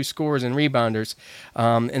top 2 scorers and rebounders.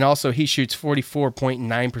 And also he shoots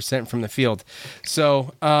 44.9% from the field.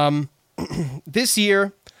 So this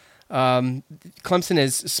year, Clemson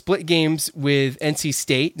has split games with NC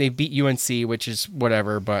State. They beat UNC, which is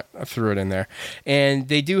whatever, but I threw it in there. And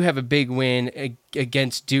they do have a big win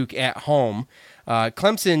against Duke at home.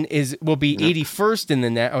 Clemson will be 81st in the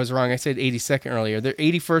net. I was wrong. I said 82nd earlier. They're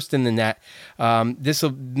 81st in the net. This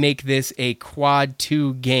will make this a quad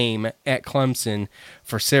 2 game at Clemson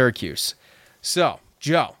for Syracuse. So,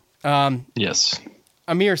 Joe. Yes.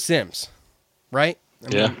 Amir Sims, right?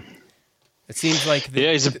 It seems like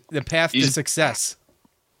the path to success.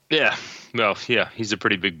 Yeah. Well, yeah, he's a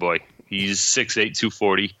pretty big boy. He's 6'8",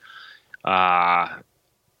 240.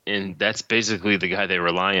 And that's basically the guy they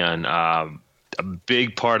rely on. A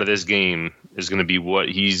big part of this game is going to be what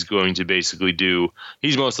he's going to basically do.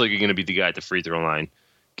 He's most likely going to be the guy at the free throw line,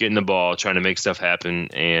 getting the ball, trying to make stuff happen.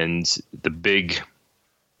 And a big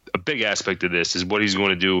aspect of this is what he's going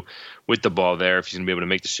to do with the ball there, if he's going to be able to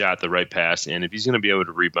make the shot, the right pass, and if he's going to be able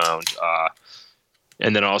to rebound.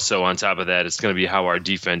 And then also on top of that, it's going to be how our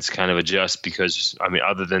defense kind of adjusts because,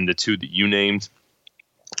 other than the 2 that you named,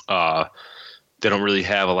 they don't really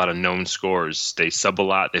have a lot of known scorers. They sub a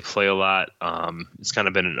lot. They play a lot. It's kind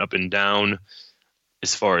of been an up and down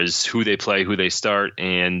as far as who they play, who they start,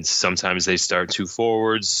 and sometimes they start 2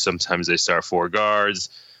 forwards. Sometimes they start 4 guards.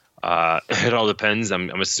 It all depends. I'm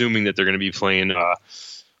assuming that they're going to be playing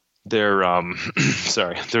their 2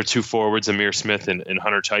 forwards, Amir Smith and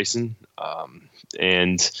Hunter Tyson.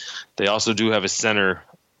 And they also do have a center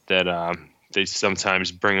that they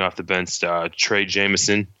sometimes bring off the bench, Trey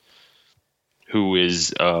Jamison, who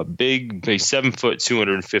is a 7 foot,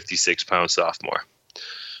 256-pound sophomore.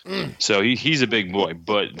 So he's a big boy.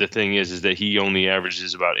 But the thing is that he only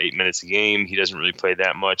averages about 8 minutes a game. He doesn't really play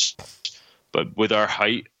that much. But with our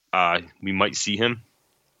height, we might see him,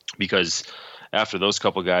 because after those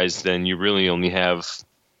couple guys, then you really only have,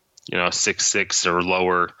 6'6" or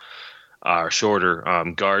lower, or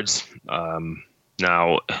shorter guards.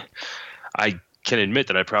 Now, I can admit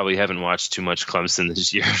that I probably haven't watched too much Clemson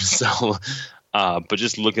this year. So, but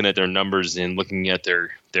just looking at their numbers and looking at their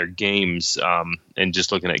games, and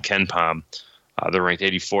just looking at KenPom, they're ranked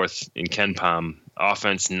 84th in KenPom.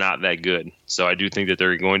 Offense, not that good. So I do think that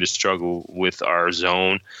they're going to struggle with our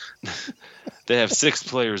zone. They have 6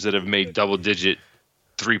 players that have made double-digit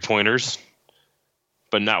three-pointers,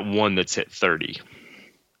 but not one that's hit 30.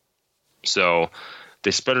 So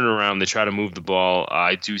they spread it around. They try to move the ball.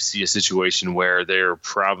 I do see a situation where they're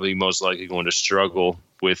probably most likely going to struggle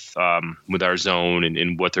with our zone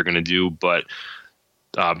and what they're going to do. But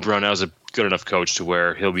Brownell's a good enough coach to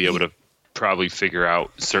where he'll be able to probably figure out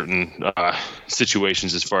certain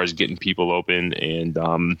situations as far as getting people open. And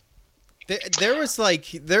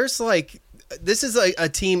this is a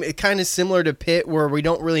team kind of similar to Pitt, where we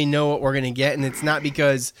don't really know what we're going to get, and it's not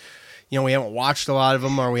because we haven't watched a lot of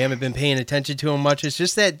them or we haven't been paying attention to them much. It's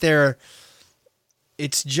just that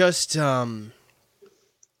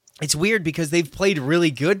it's weird because they've played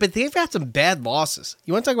really good, but they've got some bad losses.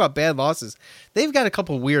 You want to talk about bad losses? They've got a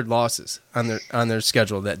couple weird losses on their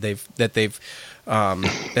schedule that they've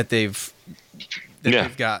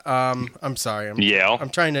got. I'm sorry. Yale. I'm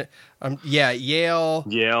trying to. Yale.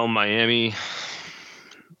 Yale, Miami.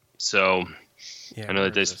 So I know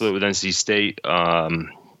that they split with NC State.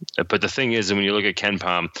 But the thing is, when you look at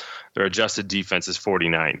KenPom, their adjusted defense is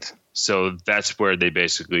 49th. So that's where they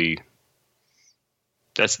basically.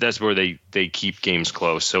 That's where they keep games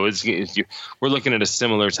close. So we're looking at a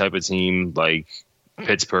similar type of team like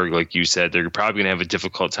Pittsburgh, like you said. They're probably going to have a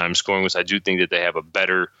difficult time scoring, which I do think that they have a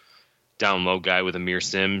better down low guy with Amir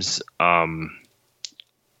Sims.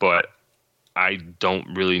 But I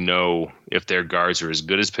don't really know if their guards are as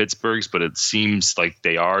good as Pittsburgh's, but it seems like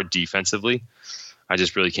they are defensively. I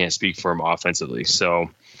just really can't speak for them offensively. So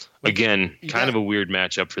again, kind of a weird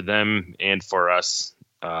matchup for them and for us.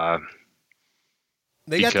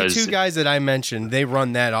 They got the 2 guys that I mentioned. They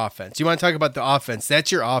run that offense. You want to talk about the offense?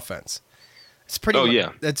 That's your offense. It's pretty.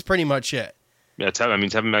 That's pretty much it. Yeah,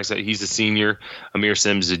 Tevin Max, he's a senior. Amir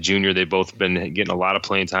Sims is a junior. They've both been getting a lot of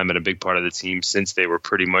playing time and a big part of the team since they were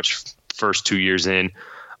pretty much first 2 years in.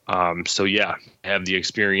 So yeah, have the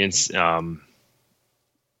experience.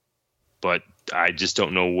 But I just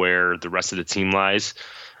don't know where the rest of the team lies.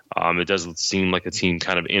 It does seem like a team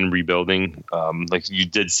kind of in rebuilding. Like you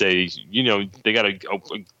did say, they got a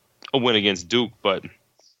win against Duke, but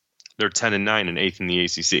they're 10-9 and 8th in the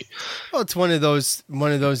ACC. Well, it's one of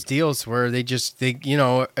those deals where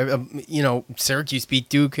Syracuse beat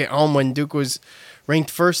Duke at home when Duke was ranked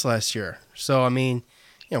first last year. So I mean,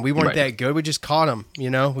 we weren't that good. We just caught them.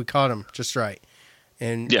 We caught them just right,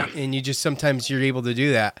 and you just sometimes you're able to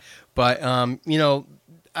do that. But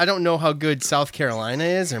I don't know how good South Carolina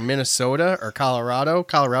is, or Minnesota, or Colorado.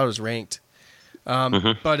 Colorado's ranked.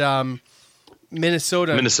 But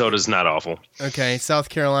Minnesota's not awful. Okay, South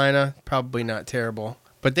Carolina, probably not terrible.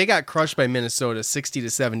 But they got crushed by Minnesota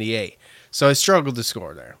 60-78. So I struggled to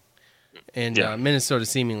score there. And Minnesota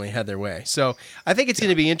seemingly had their way. So I think it's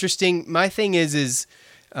going to be interesting. My thing is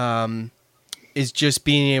just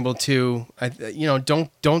being able to,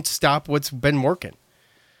 don't stop what's been working,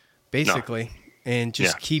 basically. No. And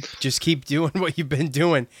just keep doing what you've been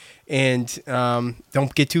doing, and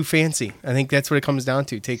don't get too fancy. I think that's what it comes down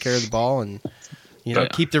to. Take care of the ball, and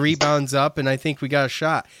keep the rebounds up. And I think we got a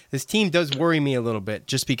shot. This team does worry me a little bit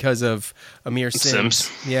just because of Amir Sims.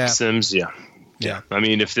 Sims. Yeah. I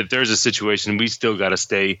mean, if there's a situation, we still got to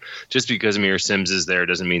stay. Just because Amir Sims is there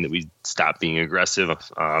doesn't mean that we stop being aggressive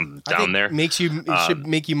down there. It should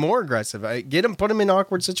make you more aggressive. Put him in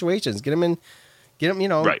awkward situations. Get him.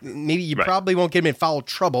 Maybe you probably won't get him in foul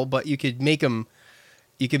trouble, but you could make him.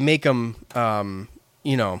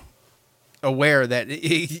 Aware that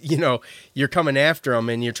you're coming after him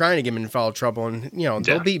and you're trying to get him in foul trouble, and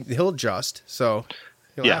he'll adjust. So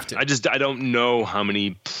he'll have to. I don't know how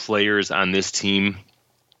many players on this team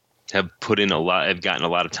have gotten a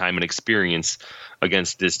lot of time and experience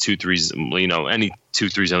against this 2-3s. Any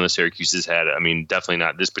 2-3 zone that Syracuse has had. I mean, definitely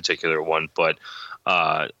not this particular one, but.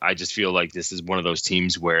 I just feel like this is one of those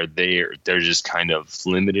teams where they're just kind of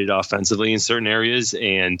limited offensively in certain areas,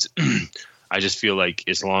 and I just feel like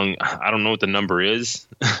I don't know what the number is,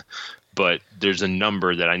 but there's a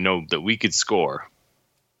number that I know that we could score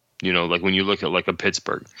You know, like when you look at like a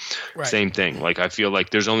Pittsburgh, same thing. Like I feel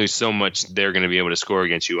like there's only so much they're going to be able to score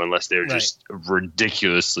against you unless they're just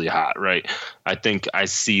ridiculously hot, right? I think I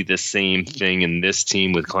see the same thing in this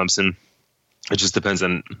team with Clemson. It just depends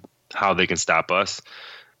on how they can stop us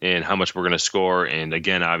and how much we're going to score. And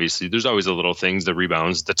again, obviously, there's always the little things, the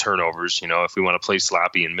rebounds, the turnovers. You know, if we want to play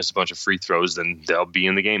sloppy and miss a bunch of free throws, then they'll be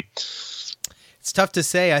in the game. It's tough to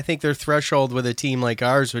say. I think their threshold with a team like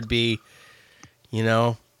ours would be,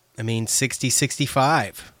 60,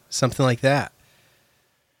 65, something like that.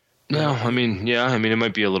 No, it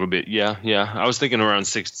might be a little bit. Yeah. I was thinking around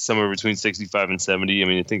somewhere between 65 and 70. I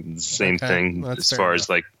mean, I think the same thing as far as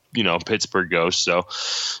like, Pittsburgh goes. So,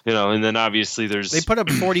 and then obviously they put up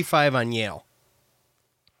 45 on Yale.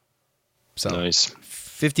 So nice.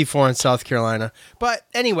 54 in South Carolina. But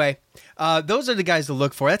anyway, those are the guys to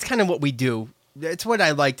look for. That's kind of what we do. That's what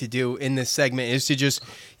I like to do in this segment, is to just,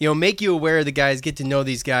 make you aware of the guys, get to know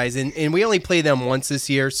these guys. And we only play them once this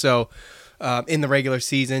year, so in the regular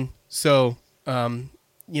season. So, right.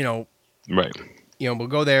 We'll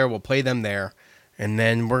go there, we'll play them there, and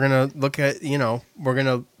then we're going to look at, we're going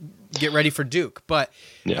to get ready for Duke. But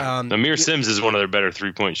Amir Sims is one of their better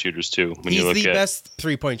three-point shooters, too. When he's you look the best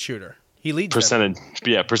three-point shooter. He leads percentage. them.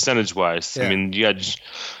 Yeah, percentage-wise. Yeah. I mean, you got,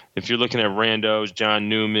 if you're looking at randos, John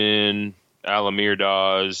Newman, Alamir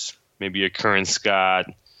Dawes, maybe a Curran Scott,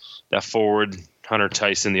 that forward, Hunter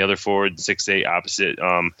Tyson, the other forward, 6'8", opposite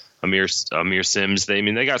Amir Sims.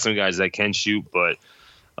 They got some guys that can shoot, but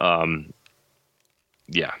I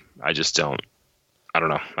just don't. I don't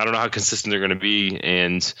know. I don't know how consistent they're going to be.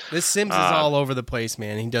 And this Sims is all over the place,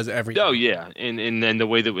 man. He does everything. Oh yeah, and then the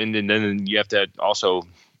way that, and then you have to also,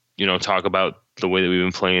 talk about the way that we've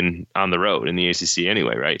been playing on the road in the ACC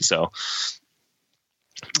anyway, right? So.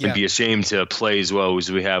 It'd be a shame to play as well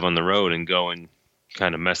as we have on the road and go and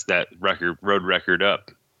kind of mess that road record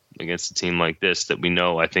up against a team like this that we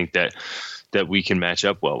know, I think that we can match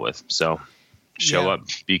up well with. So show up,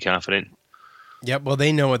 be confident. Yep. Well,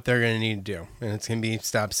 they know what they're going to need to do, and it's going to be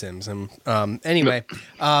stop Sims. And anyway,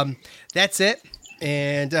 that's it.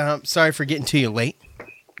 And sorry for getting to you late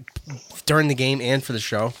during the game and for the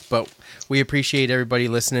show, but we appreciate everybody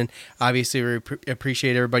listening. Obviously, we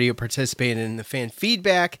appreciate everybody who participated in the fan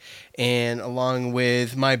feedback, and along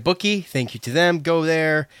with MyBookie, thank you to them. Go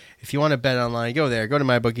there. If you want to bet online, go there. Go to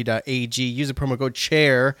mybookie.ag. Use the promo code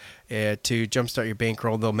CHAIR to jumpstart your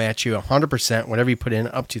bankroll. They'll match you 100%, whatever you put in,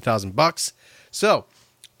 up to $1,000. So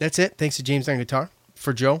that's it. Thanks to James on guitar.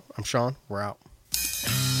 For Joe, I'm Sean. We're out.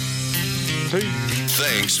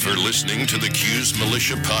 Thanks for listening to the Q's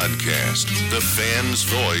Militia Podcast, the fan's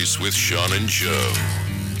voice with Sean and Joe.